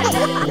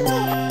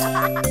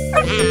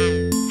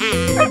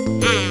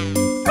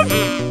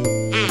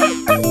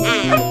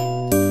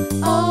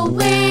 Oh,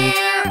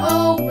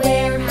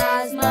 where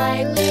has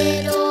my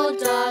little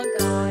dog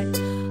gone?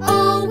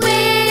 Oh,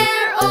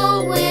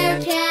 where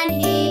can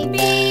he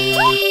be?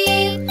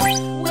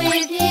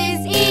 With his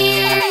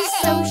ears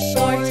so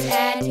short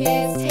and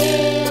his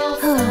tail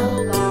so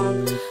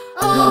long.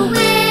 Oh,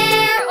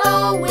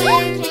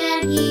 where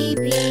can he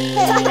be?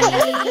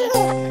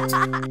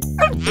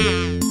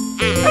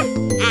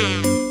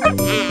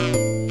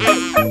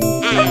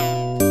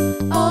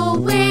 Oh,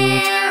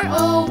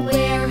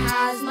 where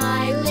has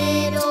my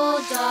little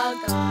dog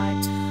gone?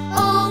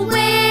 Oh,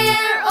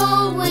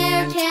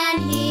 where can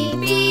he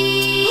be?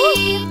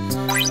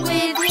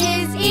 With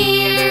his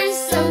ears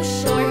so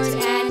short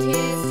and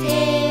his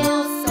tail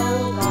so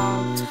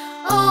long.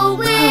 Oh,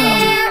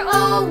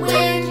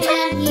 where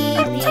can he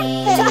be?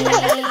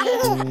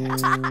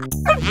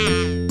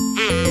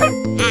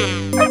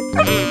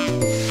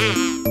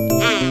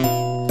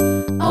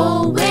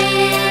 Oh,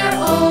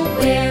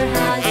 where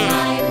has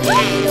my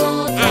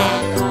little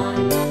dog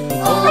gone?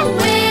 Oh,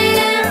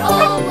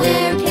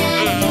 where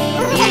can he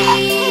be?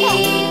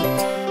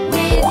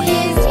 With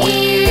his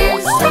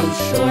ears so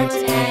short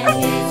and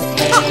his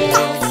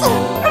tail so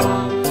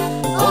long.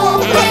 Oh,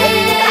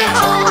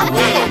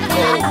 where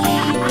can he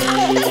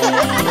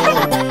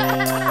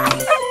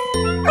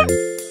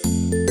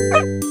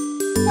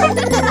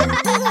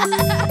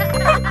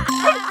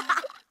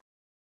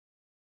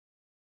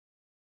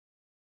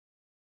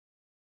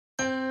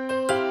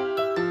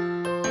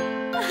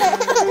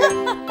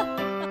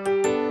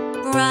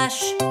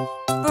Brush,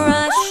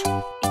 brush,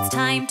 it's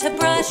time to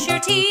brush your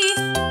teeth.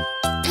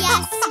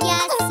 Yes,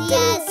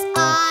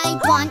 I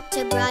want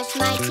to brush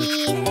my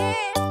teeth.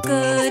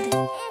 Good,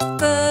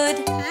 good,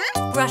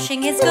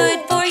 brushing is good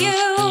for you.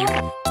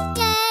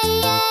 Yay,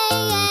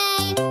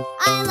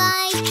 I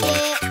like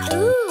it.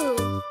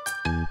 Ooh.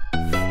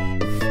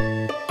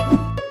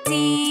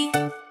 See,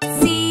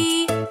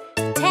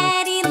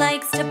 Teddy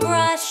likes to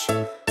brush.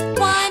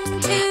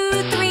 1,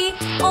 2, 3,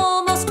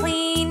 almost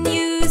clean,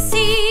 you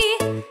see.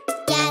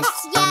 Yes,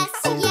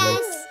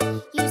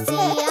 you see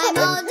I'm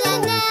all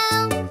done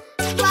now.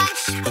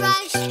 Brush,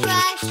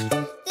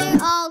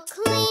 they're all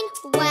clean,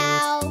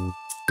 wow.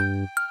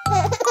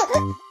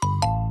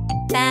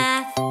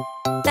 Bath,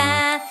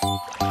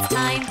 it's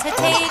time to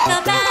take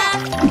a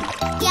bath.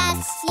 Yes,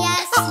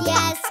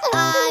 I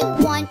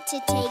want to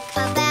take a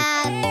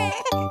bath.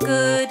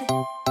 Good,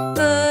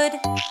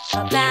 a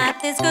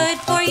bath is good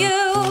for you.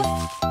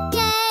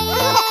 Yay,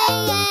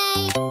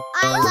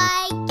 I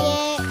like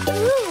it.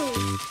 Ooh.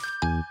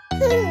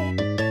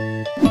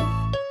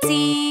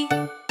 See,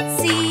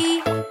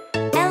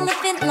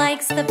 elephant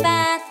likes the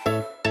bath.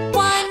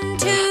 1,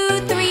 2,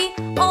 3,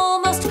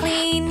 almost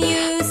clean,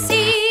 you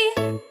see.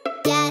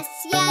 Yes,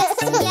 you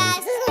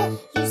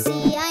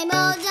see I'm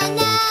all done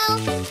now.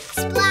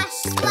 Splash,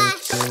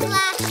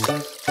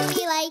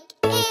 we like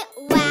it,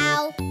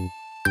 wow.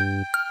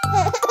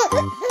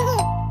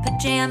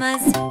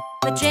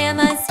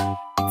 Pajamas,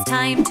 it's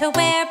time to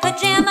wear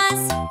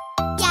pajamas.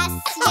 Yes,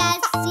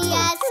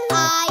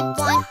 I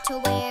want to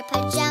wear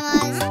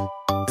pajamas.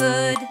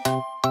 Good,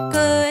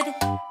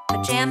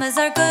 pajamas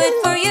are good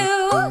for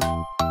you.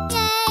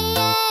 Yay,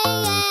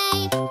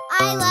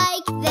 I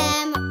like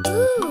them,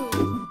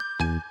 ooh.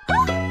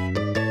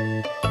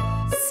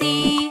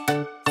 See,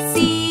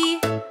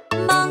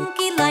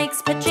 monkey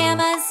likes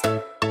pajamas.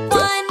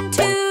 1,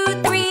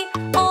 2, 3,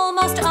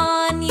 almost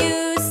on,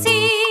 you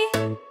see.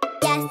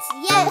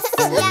 Yes,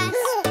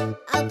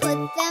 I'll put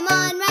them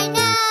on right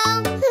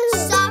now.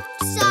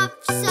 Soft,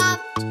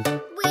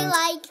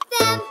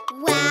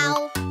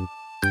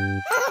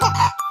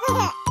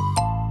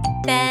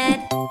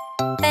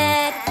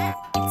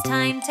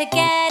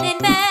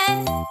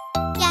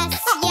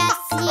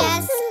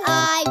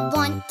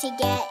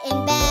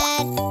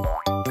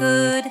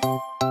 Good,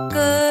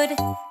 good,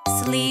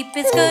 sleep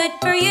is good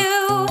for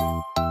you.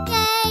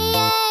 Yay,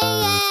 yay,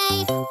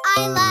 yay, I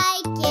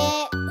like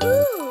it.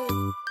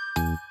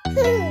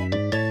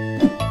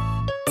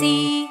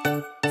 See,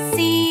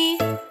 see,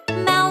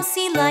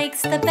 Mousie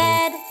likes the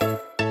bed.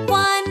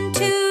 1,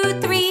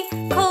 2, 3,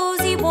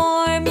 cozy,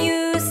 warm,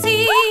 you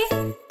see.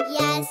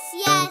 Yes,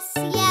 yes,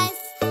 yes,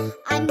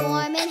 I'm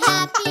warm and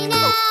happy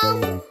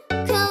now.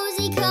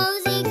 Cozy,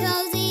 cozy,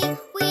 cozy,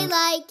 we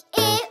like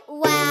it,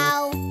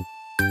 wow.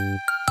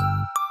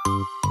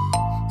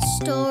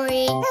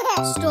 Story,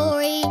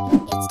 story,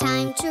 it's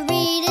time to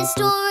read a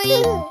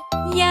story.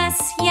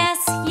 Yes, yes,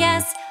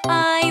 yes,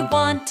 I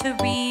want to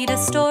read a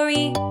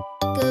story.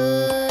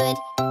 Good,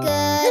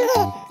 good,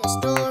 the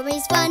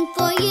story's fun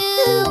for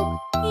you.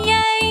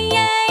 Yay,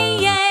 yay,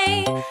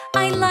 yay,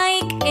 I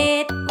like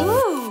it.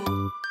 Ooh.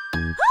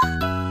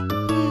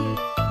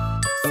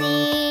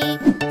 See,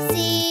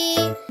 see,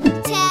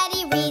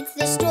 Teddy reads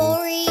the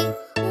story.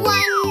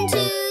 1,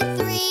 2,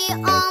 3,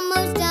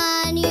 almost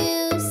done,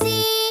 you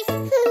see.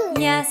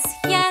 Yes,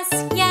 yes,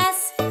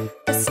 yes,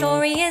 the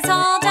story is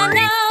all done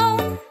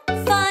now.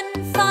 Fun,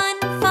 fun,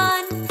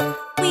 fun,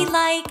 we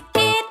like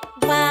it,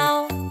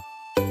 wow.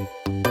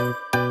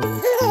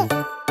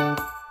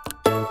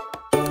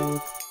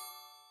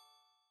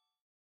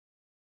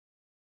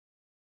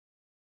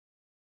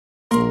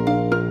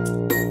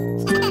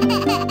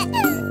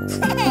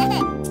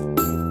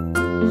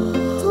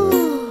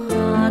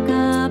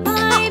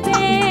 Rock-a-bye,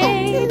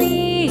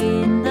 baby,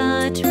 in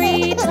the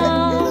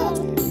treetop.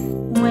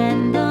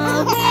 When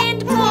the wind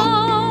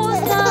blows,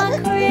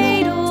 the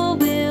cradle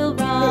will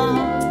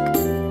rock.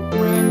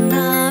 When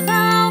the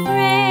bough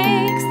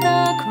breaks, the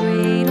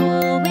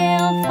cradle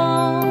will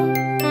fall.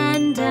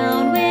 And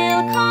down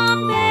will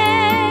come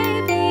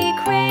baby,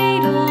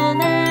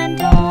 cradle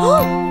and all.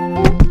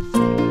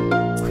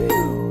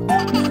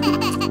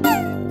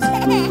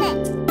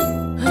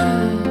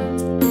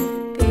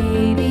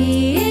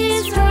 Baby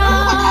is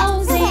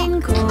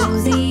drowsing,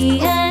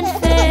 cozy and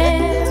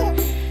fair.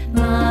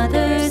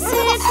 Mother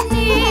sits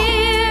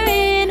near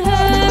in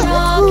her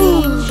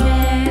rocking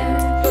chair.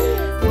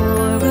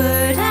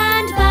 Forward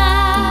and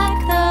back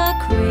the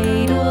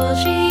cradle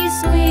she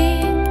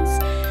swings.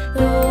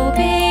 Though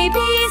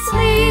baby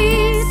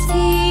sleeps,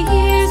 he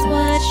hears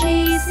what she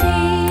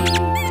sings.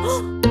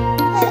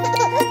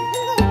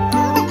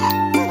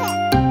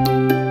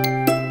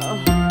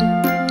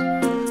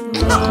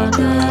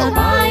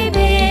 Rock-a-bye,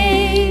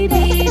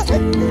 baby, do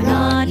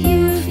not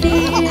you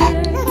fear.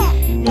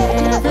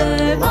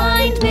 Never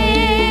mind,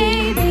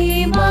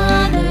 baby,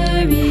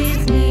 mother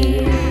is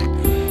near.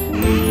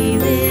 3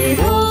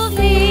 little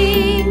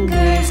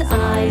fingers,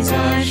 eyes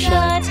are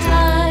shut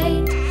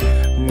tight.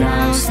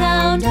 Now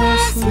sound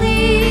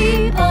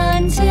asleep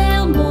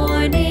until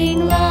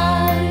morning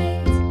light.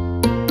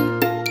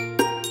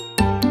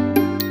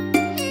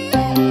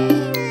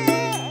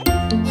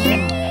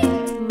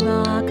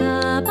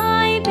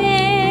 Rock-a-bye,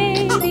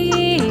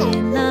 baby,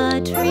 in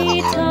the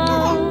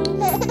treetop.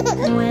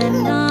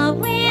 When the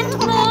wind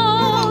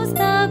blows,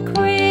 the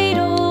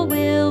cradle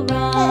will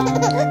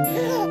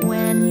rock.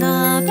 When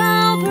the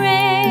bough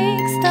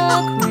breaks, the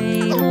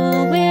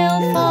cradle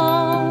will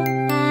fall.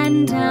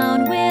 And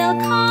down will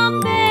come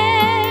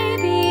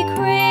baby,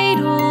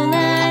 cradle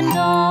and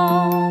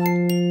all.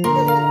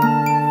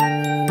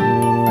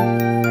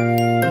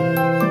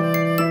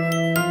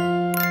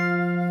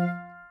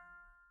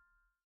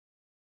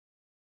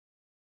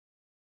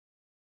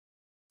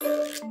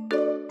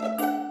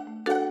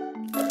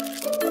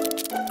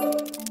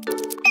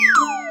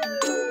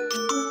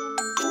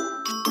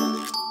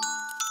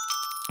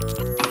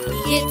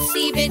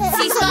 Itsy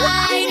bitsy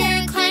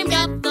spider climbed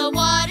up the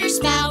water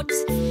spout.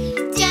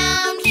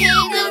 Down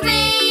came the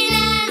rain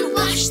and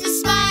washed the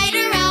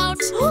spider out.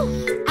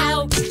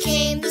 Out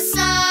came the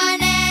sun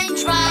and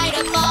dried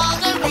up all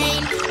the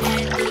rain.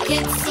 And the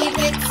itsy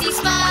bitsy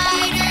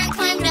spider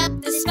climbed up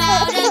the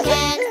spout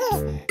again.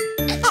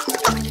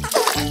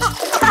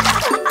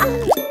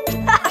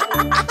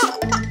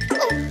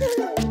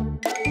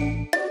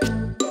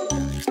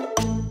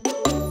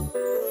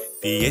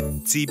 The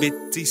itsy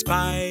bitsy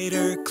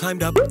spider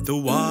climbed up the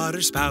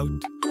water spout.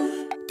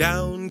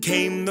 Down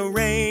came the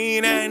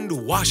rain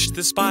and washed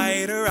the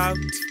spider out.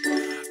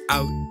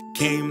 Out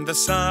came the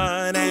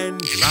sun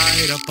and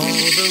dried up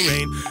all the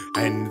rain.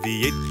 And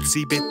the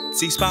itsy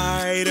bitsy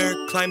spider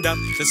climbed up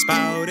the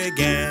spout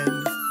again.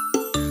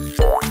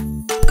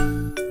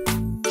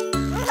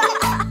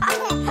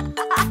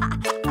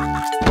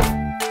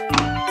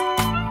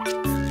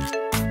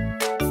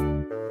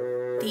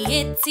 The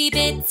itsy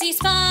bitsy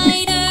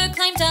spider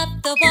climbed up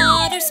the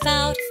water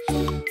spout.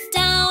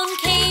 Down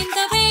came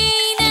the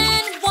rain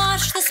and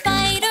washed the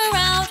spider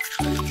out.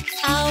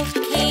 Out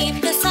came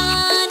the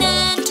sun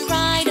and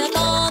dried up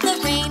all the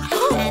rain.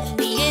 And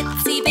the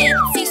itsy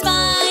bitsy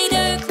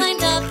spider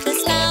climbed up the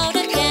spout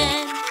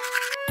again.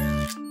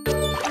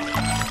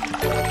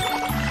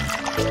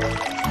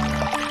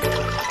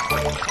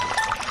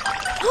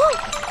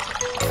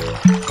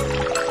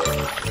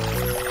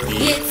 The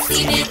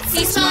itsy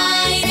bitsy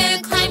spider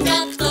climbed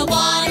up the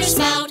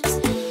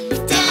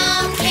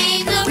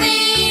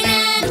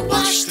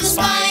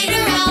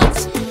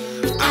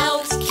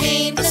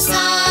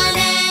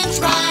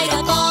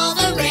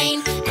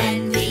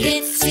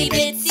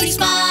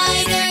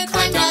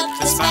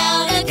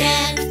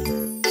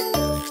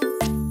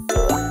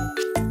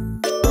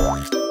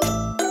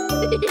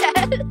Hey!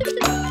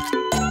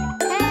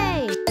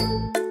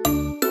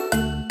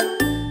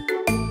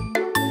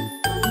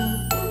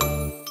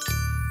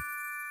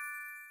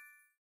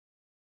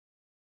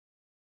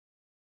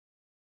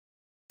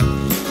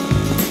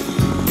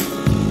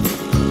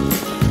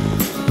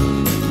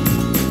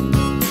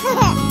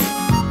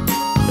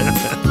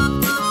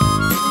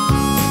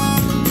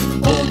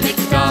 Old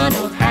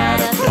MacDonald had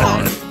a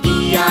farm,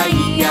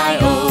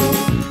 E-I-E-I-O.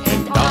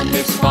 And on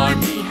this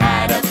farm he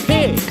had a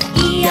pig,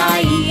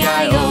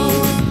 E-I-E-I-O.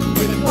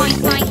 With a boink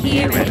boink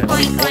here and a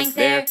boink boink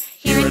there,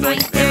 here and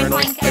boink, there and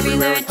boink,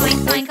 everywhere and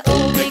boink boink.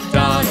 Old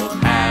MacDonald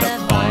had a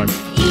farm,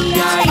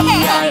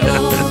 E-I-E-I-O.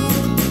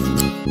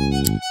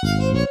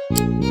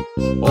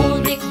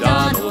 Old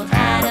MacDonald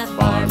had a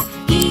farm,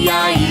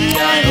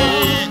 E-I-E-I-O.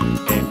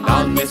 And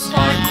on this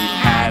farm he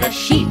had a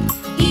sheep,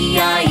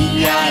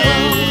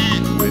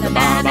 E-I-E-I-O. With a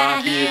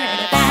ba-ba here and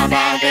a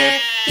ba-ba there,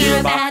 here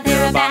a ba,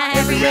 there a ba,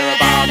 everywhere a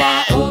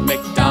ba-ba. Old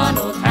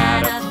MacDonald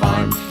had a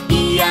farm,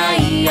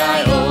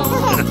 E-I-E-I-O.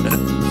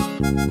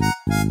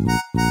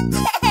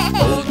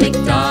 Old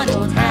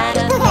MacDonald had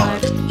a farm,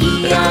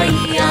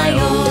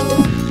 E-I-E-I-O.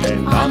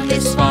 And on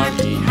this farm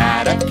he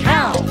had a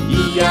cow,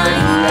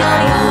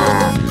 E-I-E-I-O.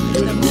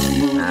 With a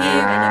moo-moo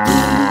here and a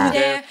moo-moo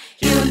there,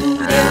 here a moo,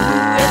 there a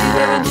moo,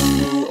 everywhere a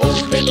moo-moo.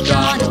 Old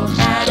MacDonald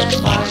had a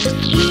farm,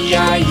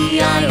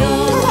 E-I-E-I-O.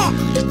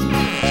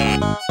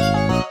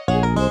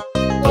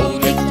 Old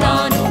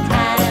MacDonald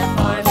had a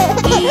farm,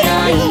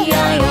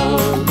 E-I-E-I-O.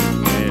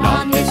 And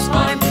on this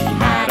farm he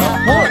had a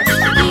horse,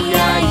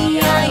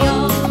 E-I-E-I-O.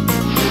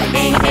 With a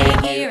neigh-neigh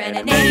here and a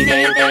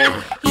neigh-neigh there,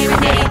 here a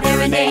neigh,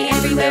 there a neigh,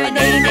 everywhere a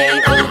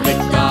neigh-neigh. Old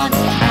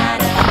MacDonald had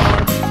a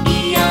farm,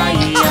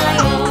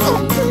 E-I-E-I-O.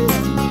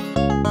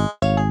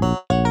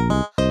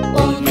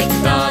 Old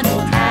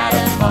MacDonald had a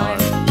farm,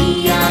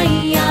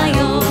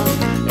 E-I-E-I-O.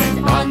 And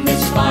on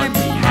this farm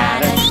he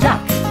had a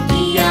duck,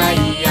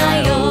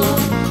 E-I-E-I-O.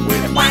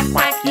 With a quack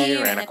quack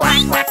here and a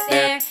quack quack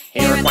there,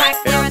 here a quack,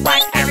 there a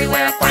quack,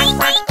 everywhere a quack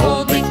quack.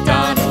 Old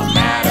MacDonald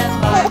had a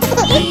farm,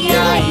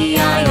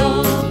 E-I-E-I-O.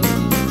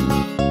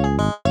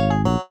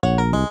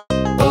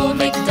 Old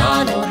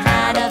MacDonald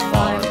had a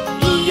farm,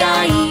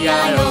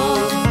 E-I-E-I-O.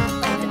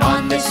 And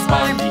on this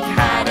farm he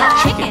had a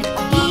chicken,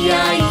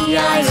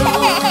 E-I-E-I-O.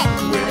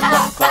 With a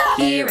cluck cluck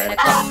here and a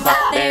cluck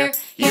cluck there,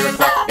 here a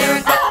cluck, there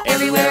a cluck,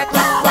 everywhere a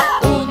cluck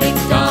cluck. Old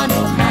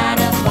MacDonald had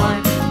a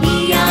farm,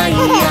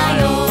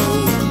 E-I-E-I-O.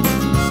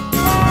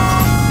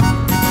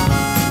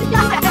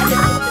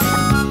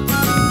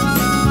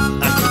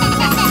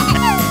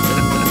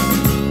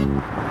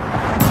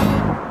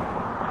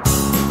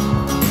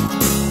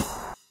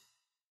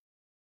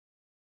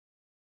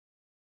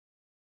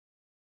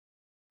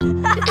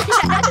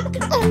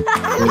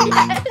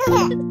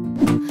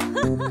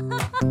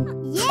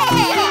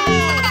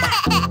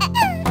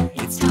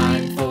 It's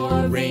time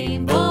for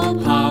rainbow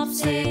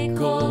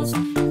popsicles,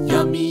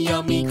 yummy,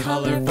 yummy,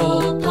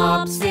 colorful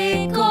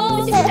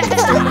popsicles.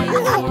 It's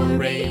time for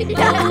rainbow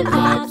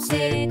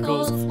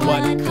popsicles.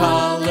 What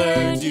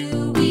color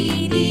do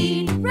we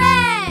need?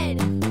 Red!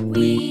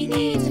 We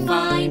need to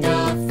find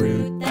a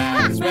fruit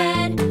that is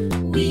red.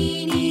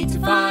 We need to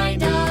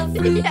find a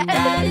fruit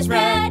that is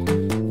red.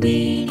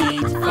 We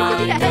need to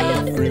find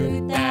a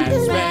fruit that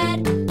is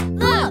red.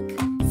 Look!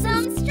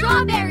 Some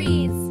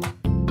strawberries!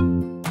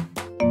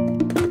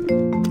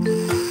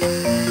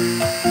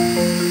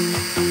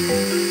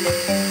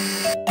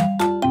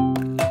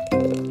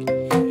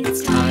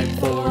 It's time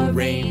for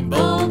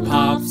rainbow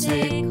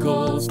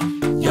popsicles,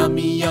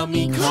 yummy,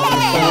 yummy,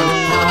 colorful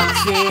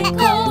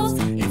popsicles.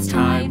 It's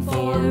time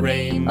for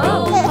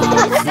rainbow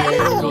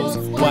popsicles.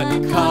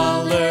 What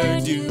color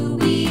do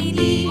we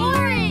need?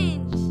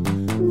 Orange!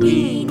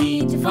 We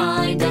need to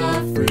find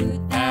a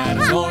fruit that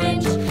is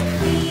orange.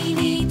 We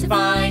need to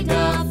find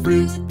a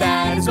fruit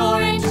that is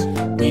orange.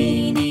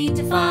 We need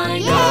to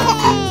find a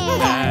fruit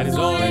that is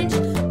orange.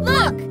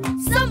 Look!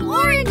 Some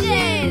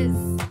oranges!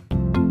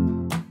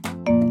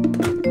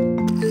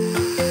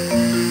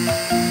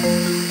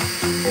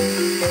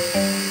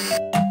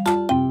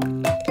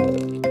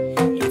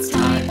 It's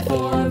time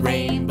for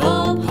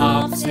rainbow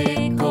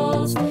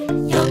popsicles,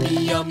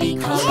 yummy, yummy,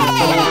 colorful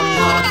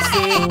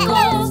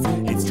popsicles.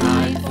 It's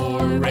time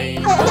for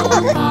rainbow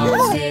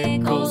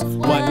popsicles.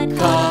 What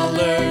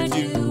color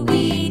do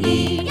we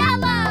need?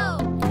 Yellow!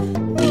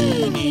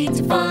 We need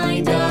to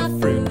find a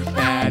fruit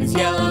that is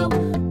yellow.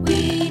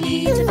 We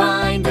need to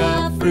find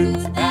a fruit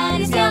that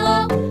is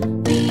yellow.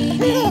 We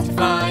need to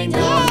find a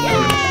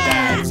fruit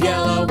that is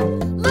yellow.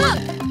 Look!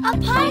 A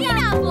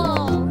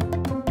pineapple!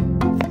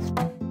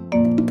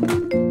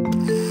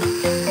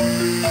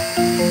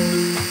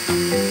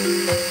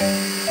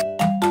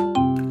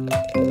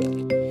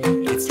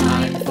 It's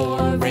time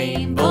for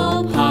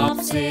rainbow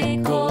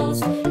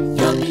popsicles,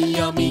 yummy,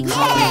 yummy,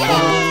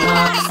 colorful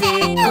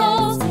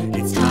popsicles.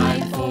 It's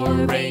time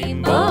for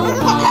rainbow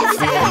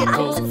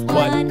popsicles.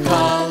 What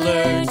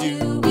color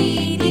do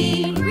we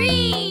need?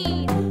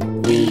 Green!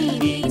 We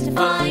need to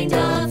find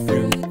a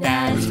fruit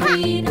that is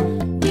green.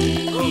 We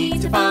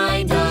need to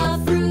find a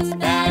fruit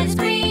that is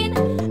green.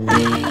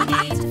 We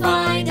need to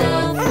find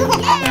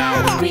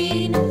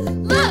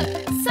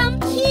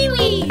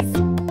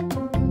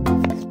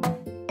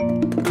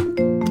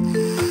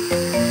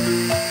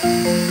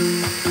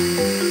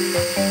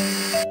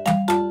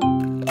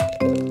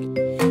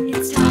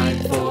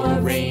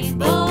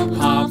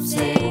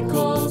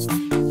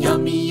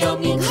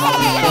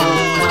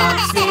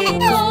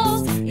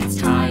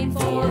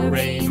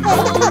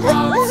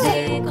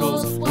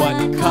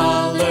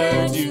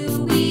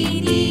do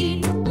we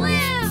need?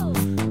 Blue!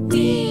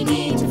 We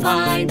need to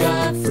find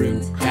a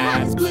fruit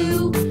that's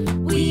blue.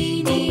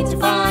 We need to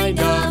find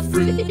a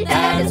fruit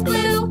that is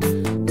blue.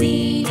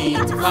 We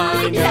need to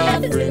find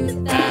a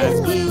fruit that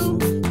is blue.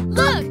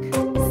 Look!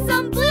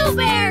 Some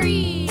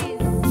blueberries!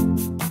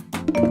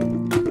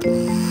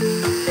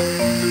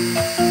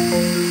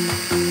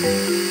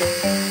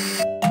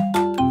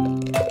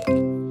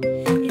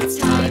 It's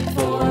time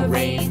for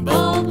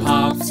rainbow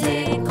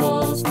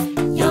popsicles.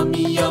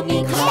 Yummy,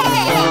 yummy, colorful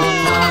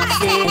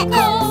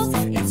popsicles.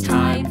 It's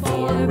time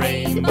for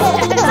rainbow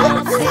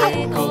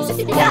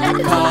popsicles.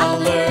 What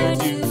color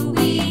do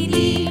we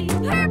need?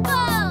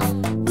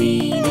 Purple! We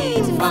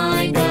need to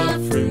find a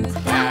fruit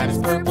that is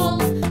purple.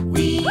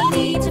 We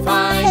need to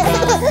find a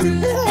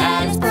fruit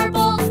that is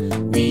purple.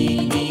 We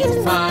need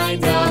to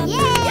find a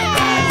fruit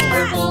that is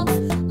purple.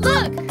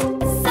 Look!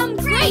 Some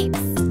grapes!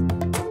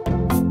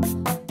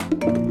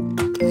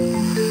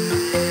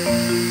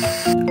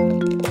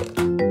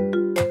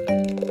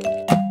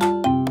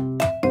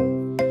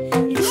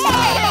 It's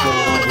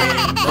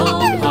time for rainbow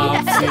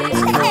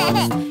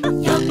popsicles.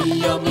 Yummy,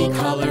 yummy,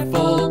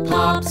 colorful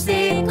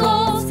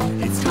popsicles.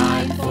 It's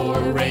time for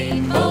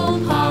rainbow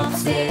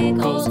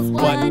popsicles.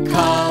 What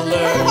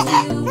color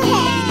do we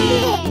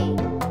need?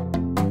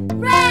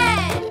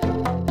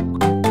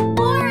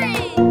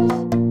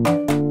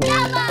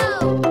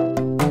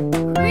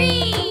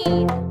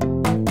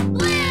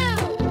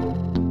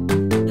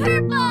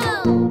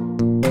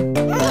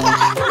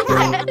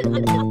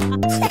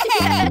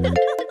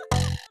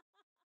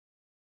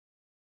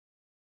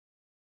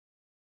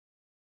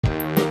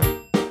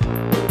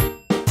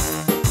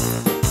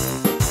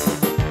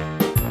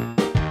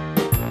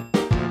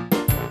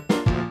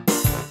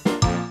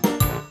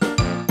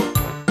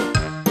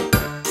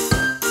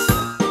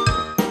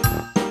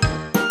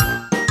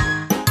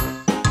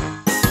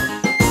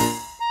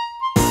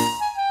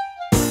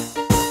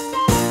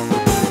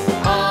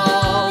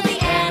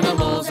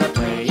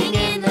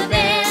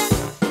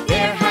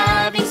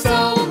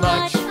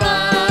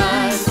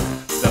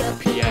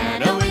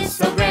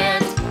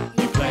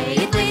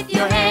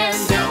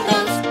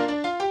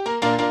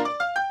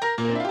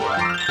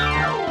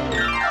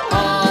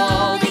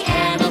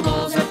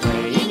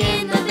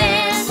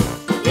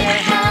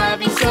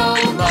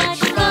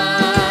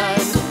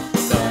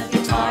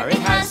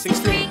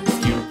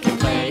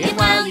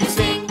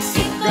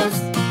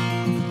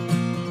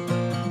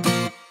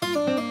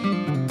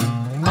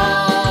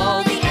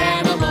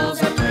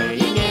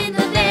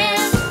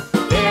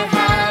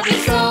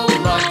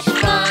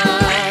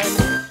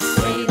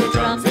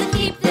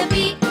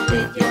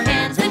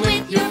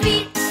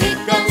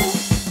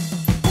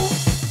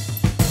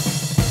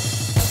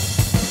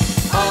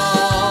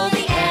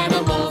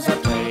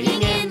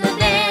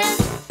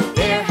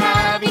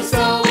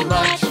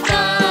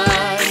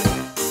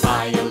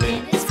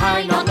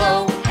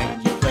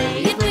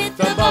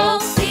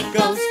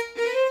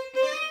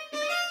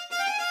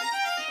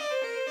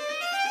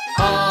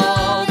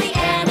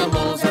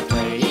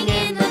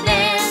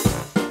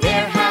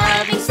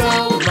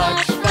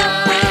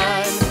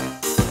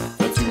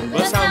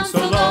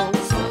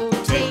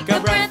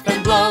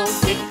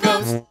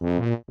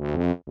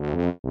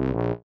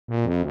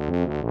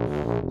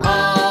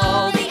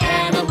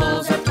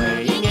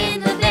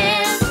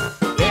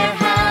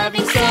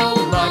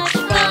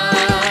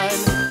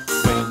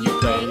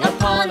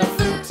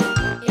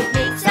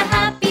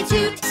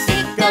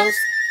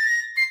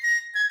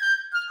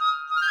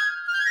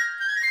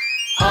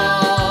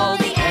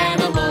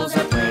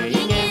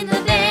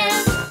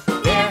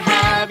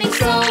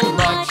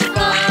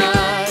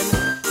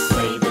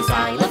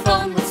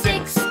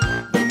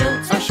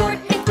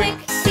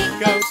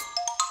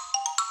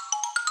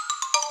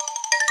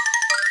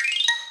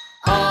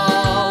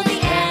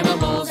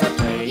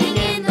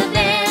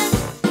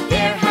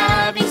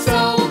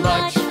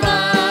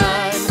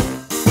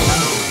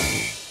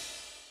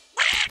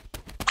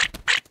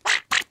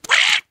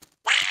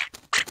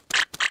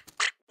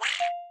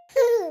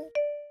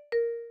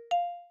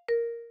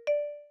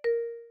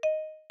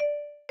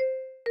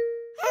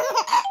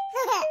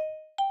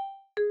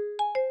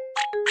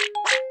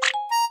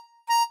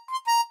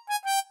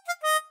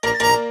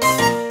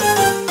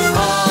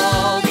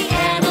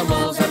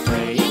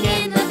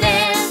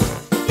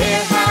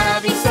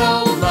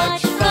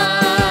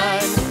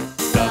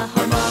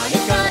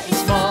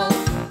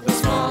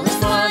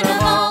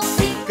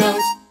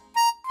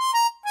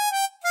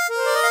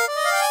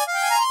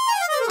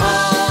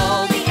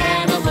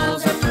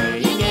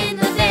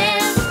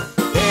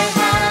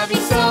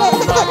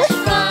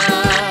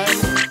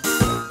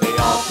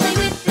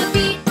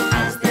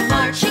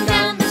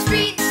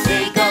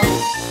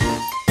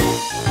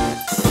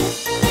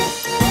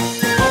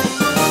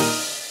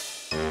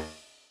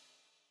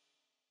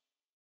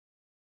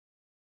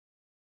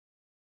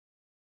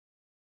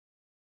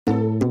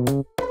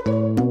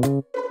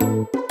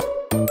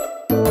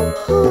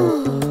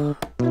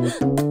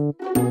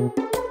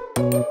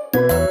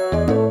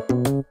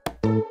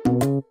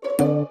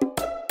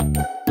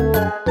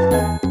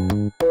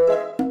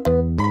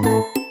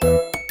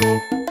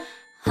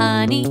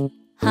 Honey,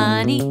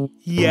 honey,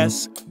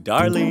 Yes,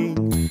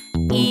 darling.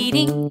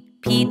 eating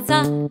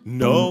pizza.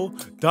 No,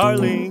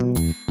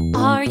 darling.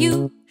 Are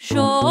you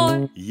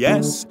sure?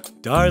 Yes,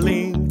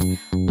 darling.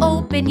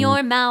 Open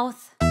your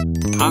mouth.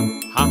 Ha,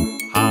 ha,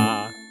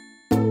 ha.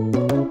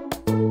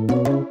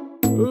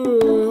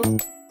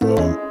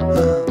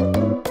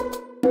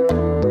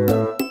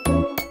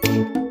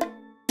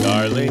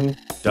 Darling,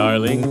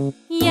 darling.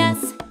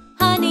 Yes,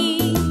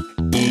 honey.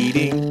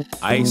 Eating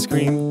ice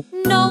cream.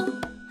 No,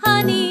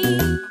 honey.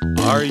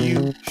 Are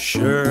you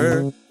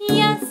sure?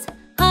 Yes,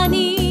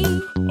 honey.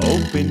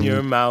 Open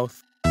your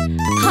mouth.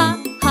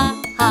 Ha,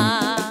 ha,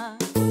 ha.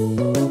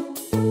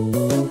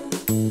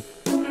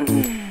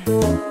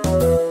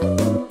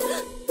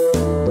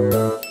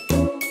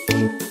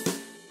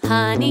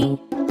 Honey,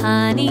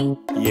 honey,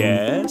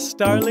 Yes,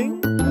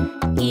 darling.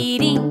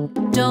 eating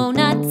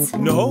donuts.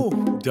 No,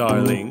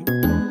 darling.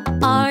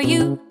 Are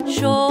you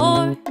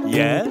sure?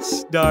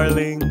 Yes,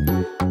 darling.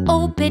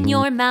 Open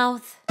your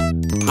mouth.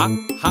 Ha,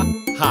 ha,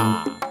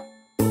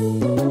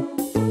 ha.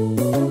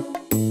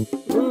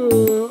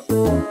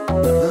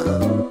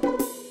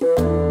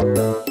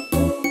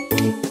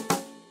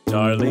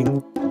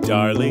 Darling,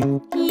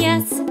 darling.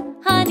 Yes,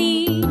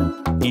 honey.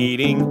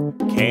 Eating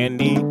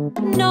candy.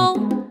 No,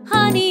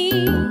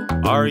 honey.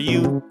 Are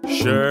you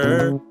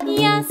sure?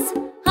 Yes,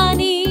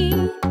 honey.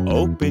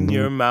 Open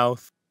your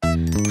mouth.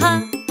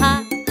 Ha,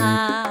 ha,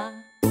 ha.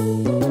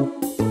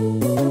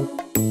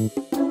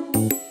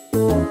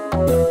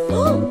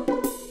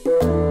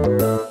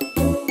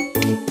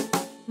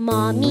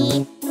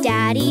 Mommy,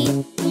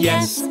 Daddy,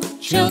 Yes,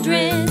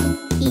 Children,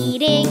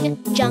 eating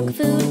junk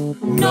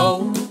food.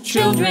 no,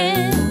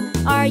 children.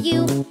 Are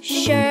you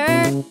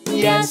sure?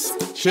 Yes,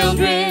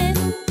 children.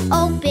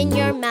 Open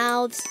your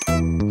mouths.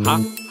 Ha,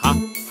 ha,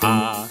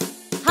 ha.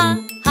 Ha,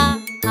 ha,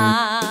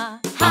 ha.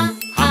 Ha,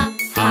 ha,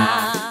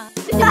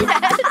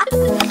 ha.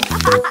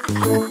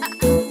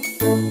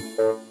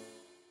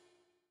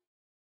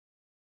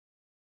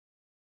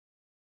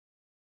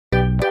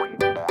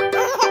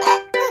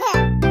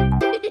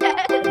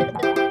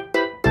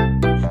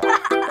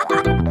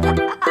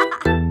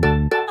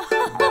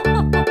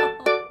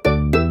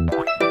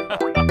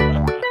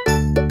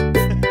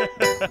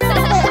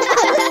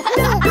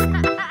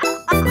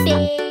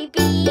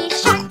 Baby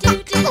shark, do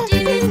do do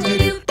do do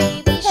do.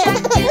 Baby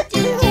shark, do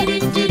do do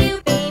do do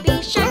do.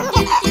 Baby shark,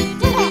 do do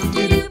do do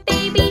do do.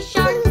 Baby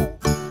shark.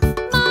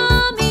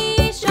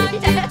 Mommy shark,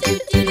 do do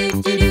do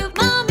do do do.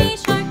 Mommy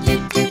shark, do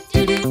do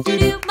do do do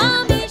do.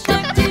 Mommy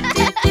shark, do do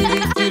do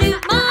do do do.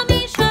 Mommy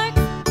shark.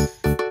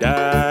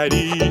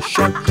 Daddy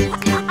shark. Do,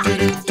 do, do,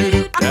 do, do,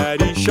 do.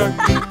 Daddy shark.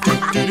 Do, do,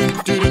 do, do,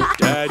 do, do.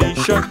 Daddy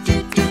shark. Do,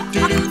 do,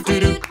 do, do, do,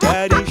 do.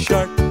 Daddy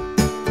shark.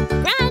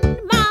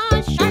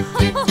 Grandma shark,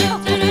 do do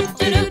do do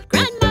do do.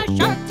 Grandma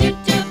shark, do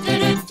do do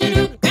do do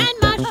do.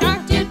 Grandma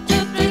shark, do do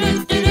do do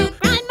do do.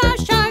 Grandma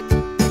shark.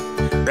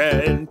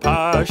 Grandpa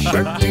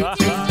shark. Do, do,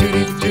 do,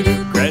 do, do, do.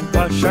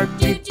 Grandpa shark.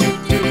 Do, do,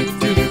 do, do,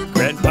 do, do.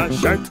 Grandpa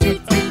shark. Do, do,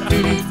 do,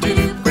 do, do,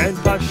 do.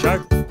 Grandpa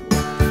shark.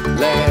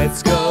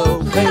 Let's go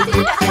play.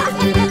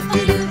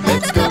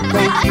 Let's go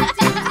play.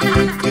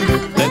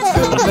 Let's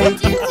go play.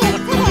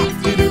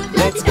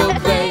 Let's go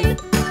play.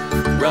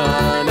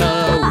 Run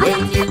away.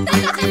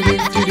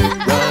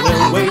 Run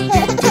away.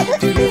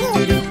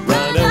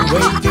 Run away.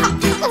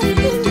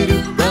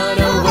 Run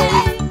away.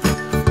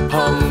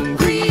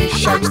 Hungry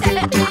sharks.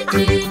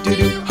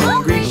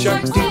 Hungry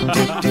sharks.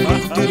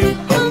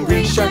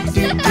 Hungry sharks.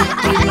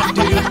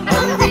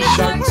 Hungry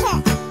sharks.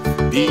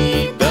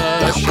 Feed the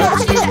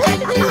sharks.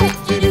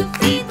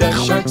 Feed the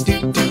sharks.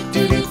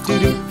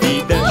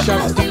 Feed the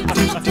sharks.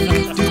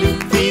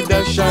 Feed the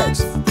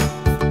sharks.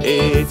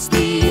 It's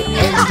the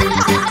end.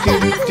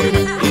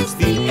 It's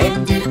the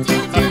end.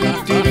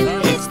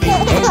 It's the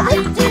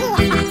end.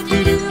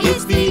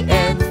 It's the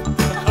end.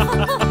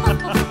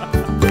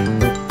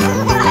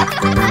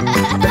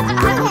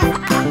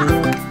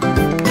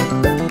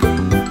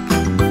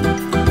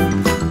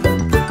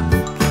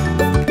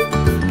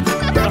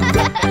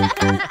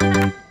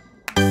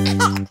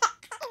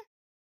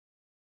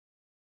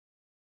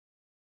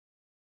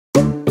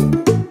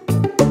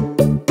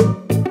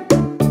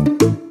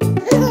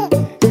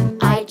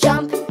 I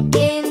jump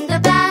in the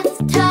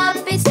bathtub.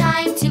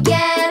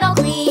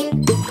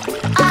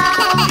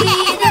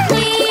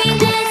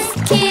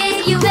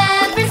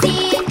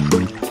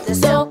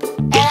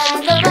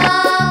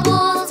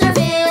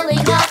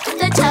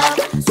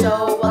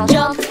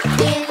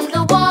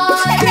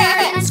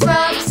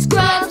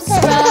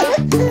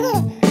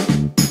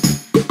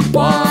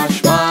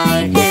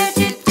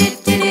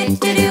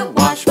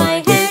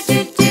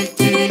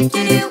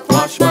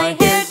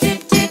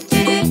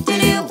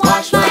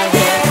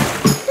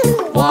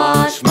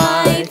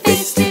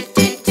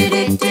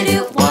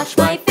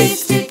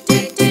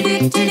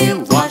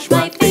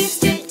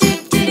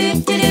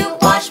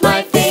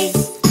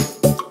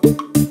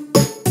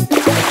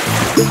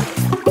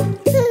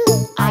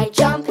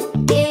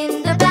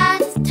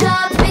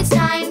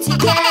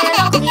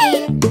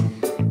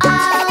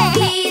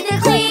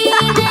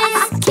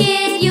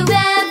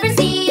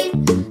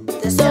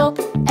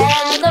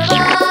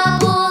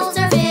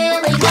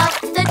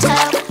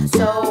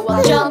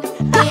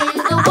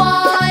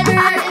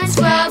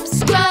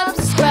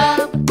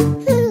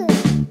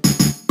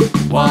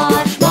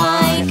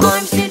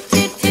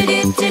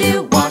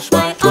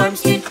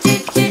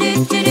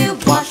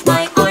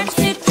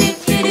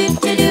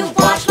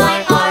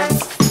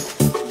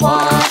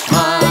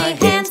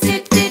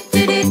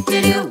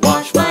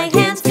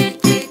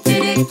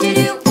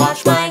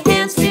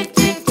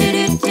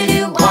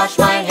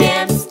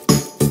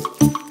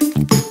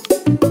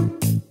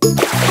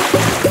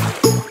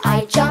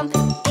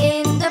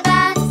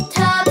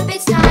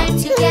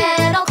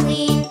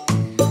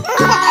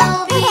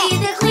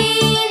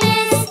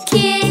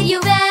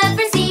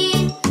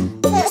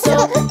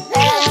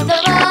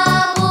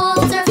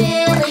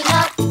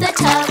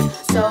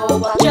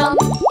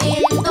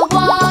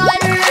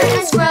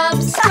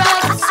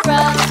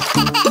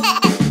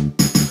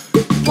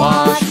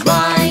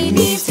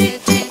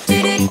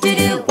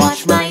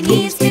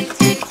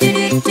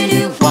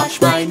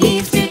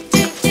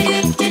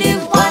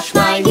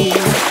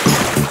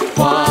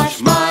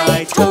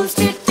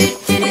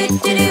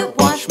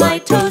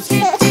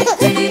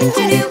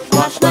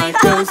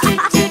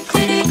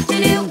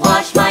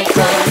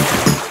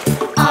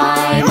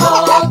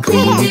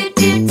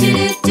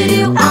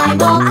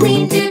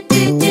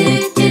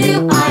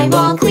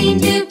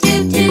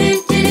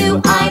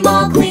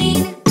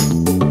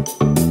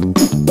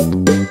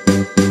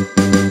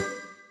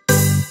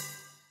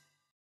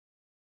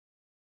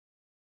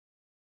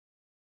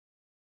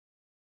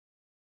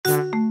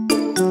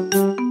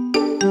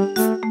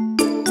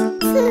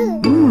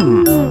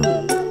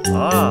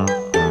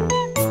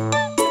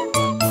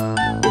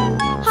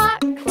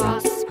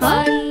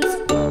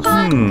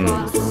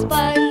 cross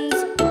buns.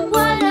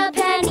 1 a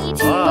penny,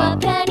 2 a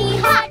penny,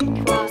 hot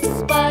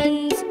cross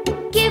buns.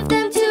 Give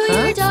them to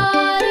your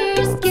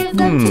daughters, give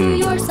them to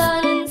your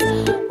sons.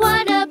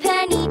 1 a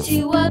penny,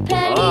 2 a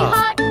penny,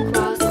 hot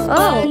cross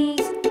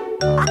buns.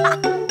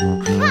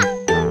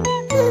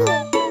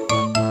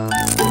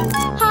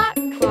 Hot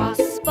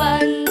cross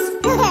buns,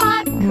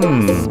 hot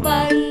cross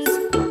buns.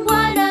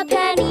 1 a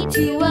penny,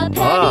 2 a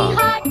penny,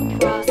 hot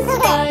cross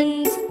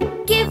buns.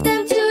 Give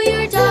them to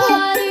your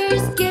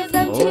daughters, give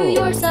them to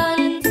your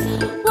sons.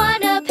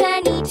 1 a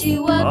penny,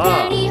 2 a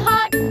penny,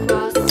 hot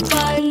cross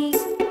buns.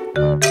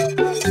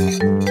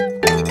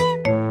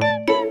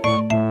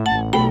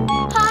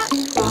 Hot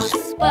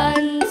cross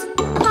buns,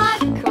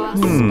 hot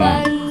cross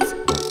buns.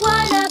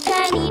 1 a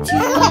penny, 2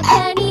 a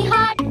penny,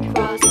 hot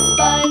cross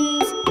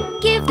buns.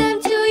 Give them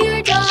to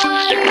your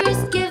daughters,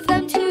 give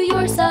them to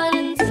your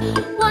sons.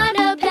 1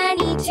 a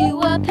penny,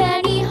 2 a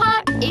penny,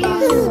 hot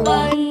cross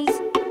buns.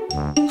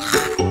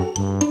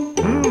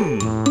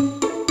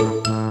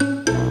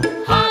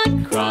 Hot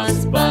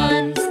cross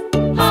buns,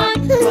 hot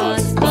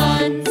cross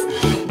buns.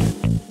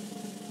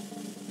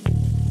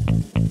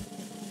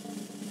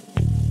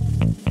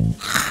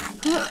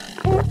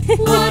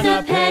 1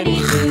 a penny,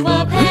 2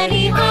 a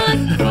penny, hot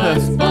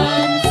cross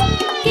buns.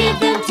 Give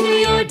them to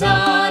your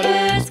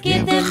daughters,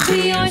 give them to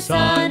your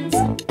sons.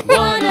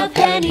 1 a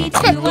penny,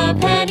 2 a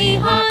penny,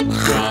 hot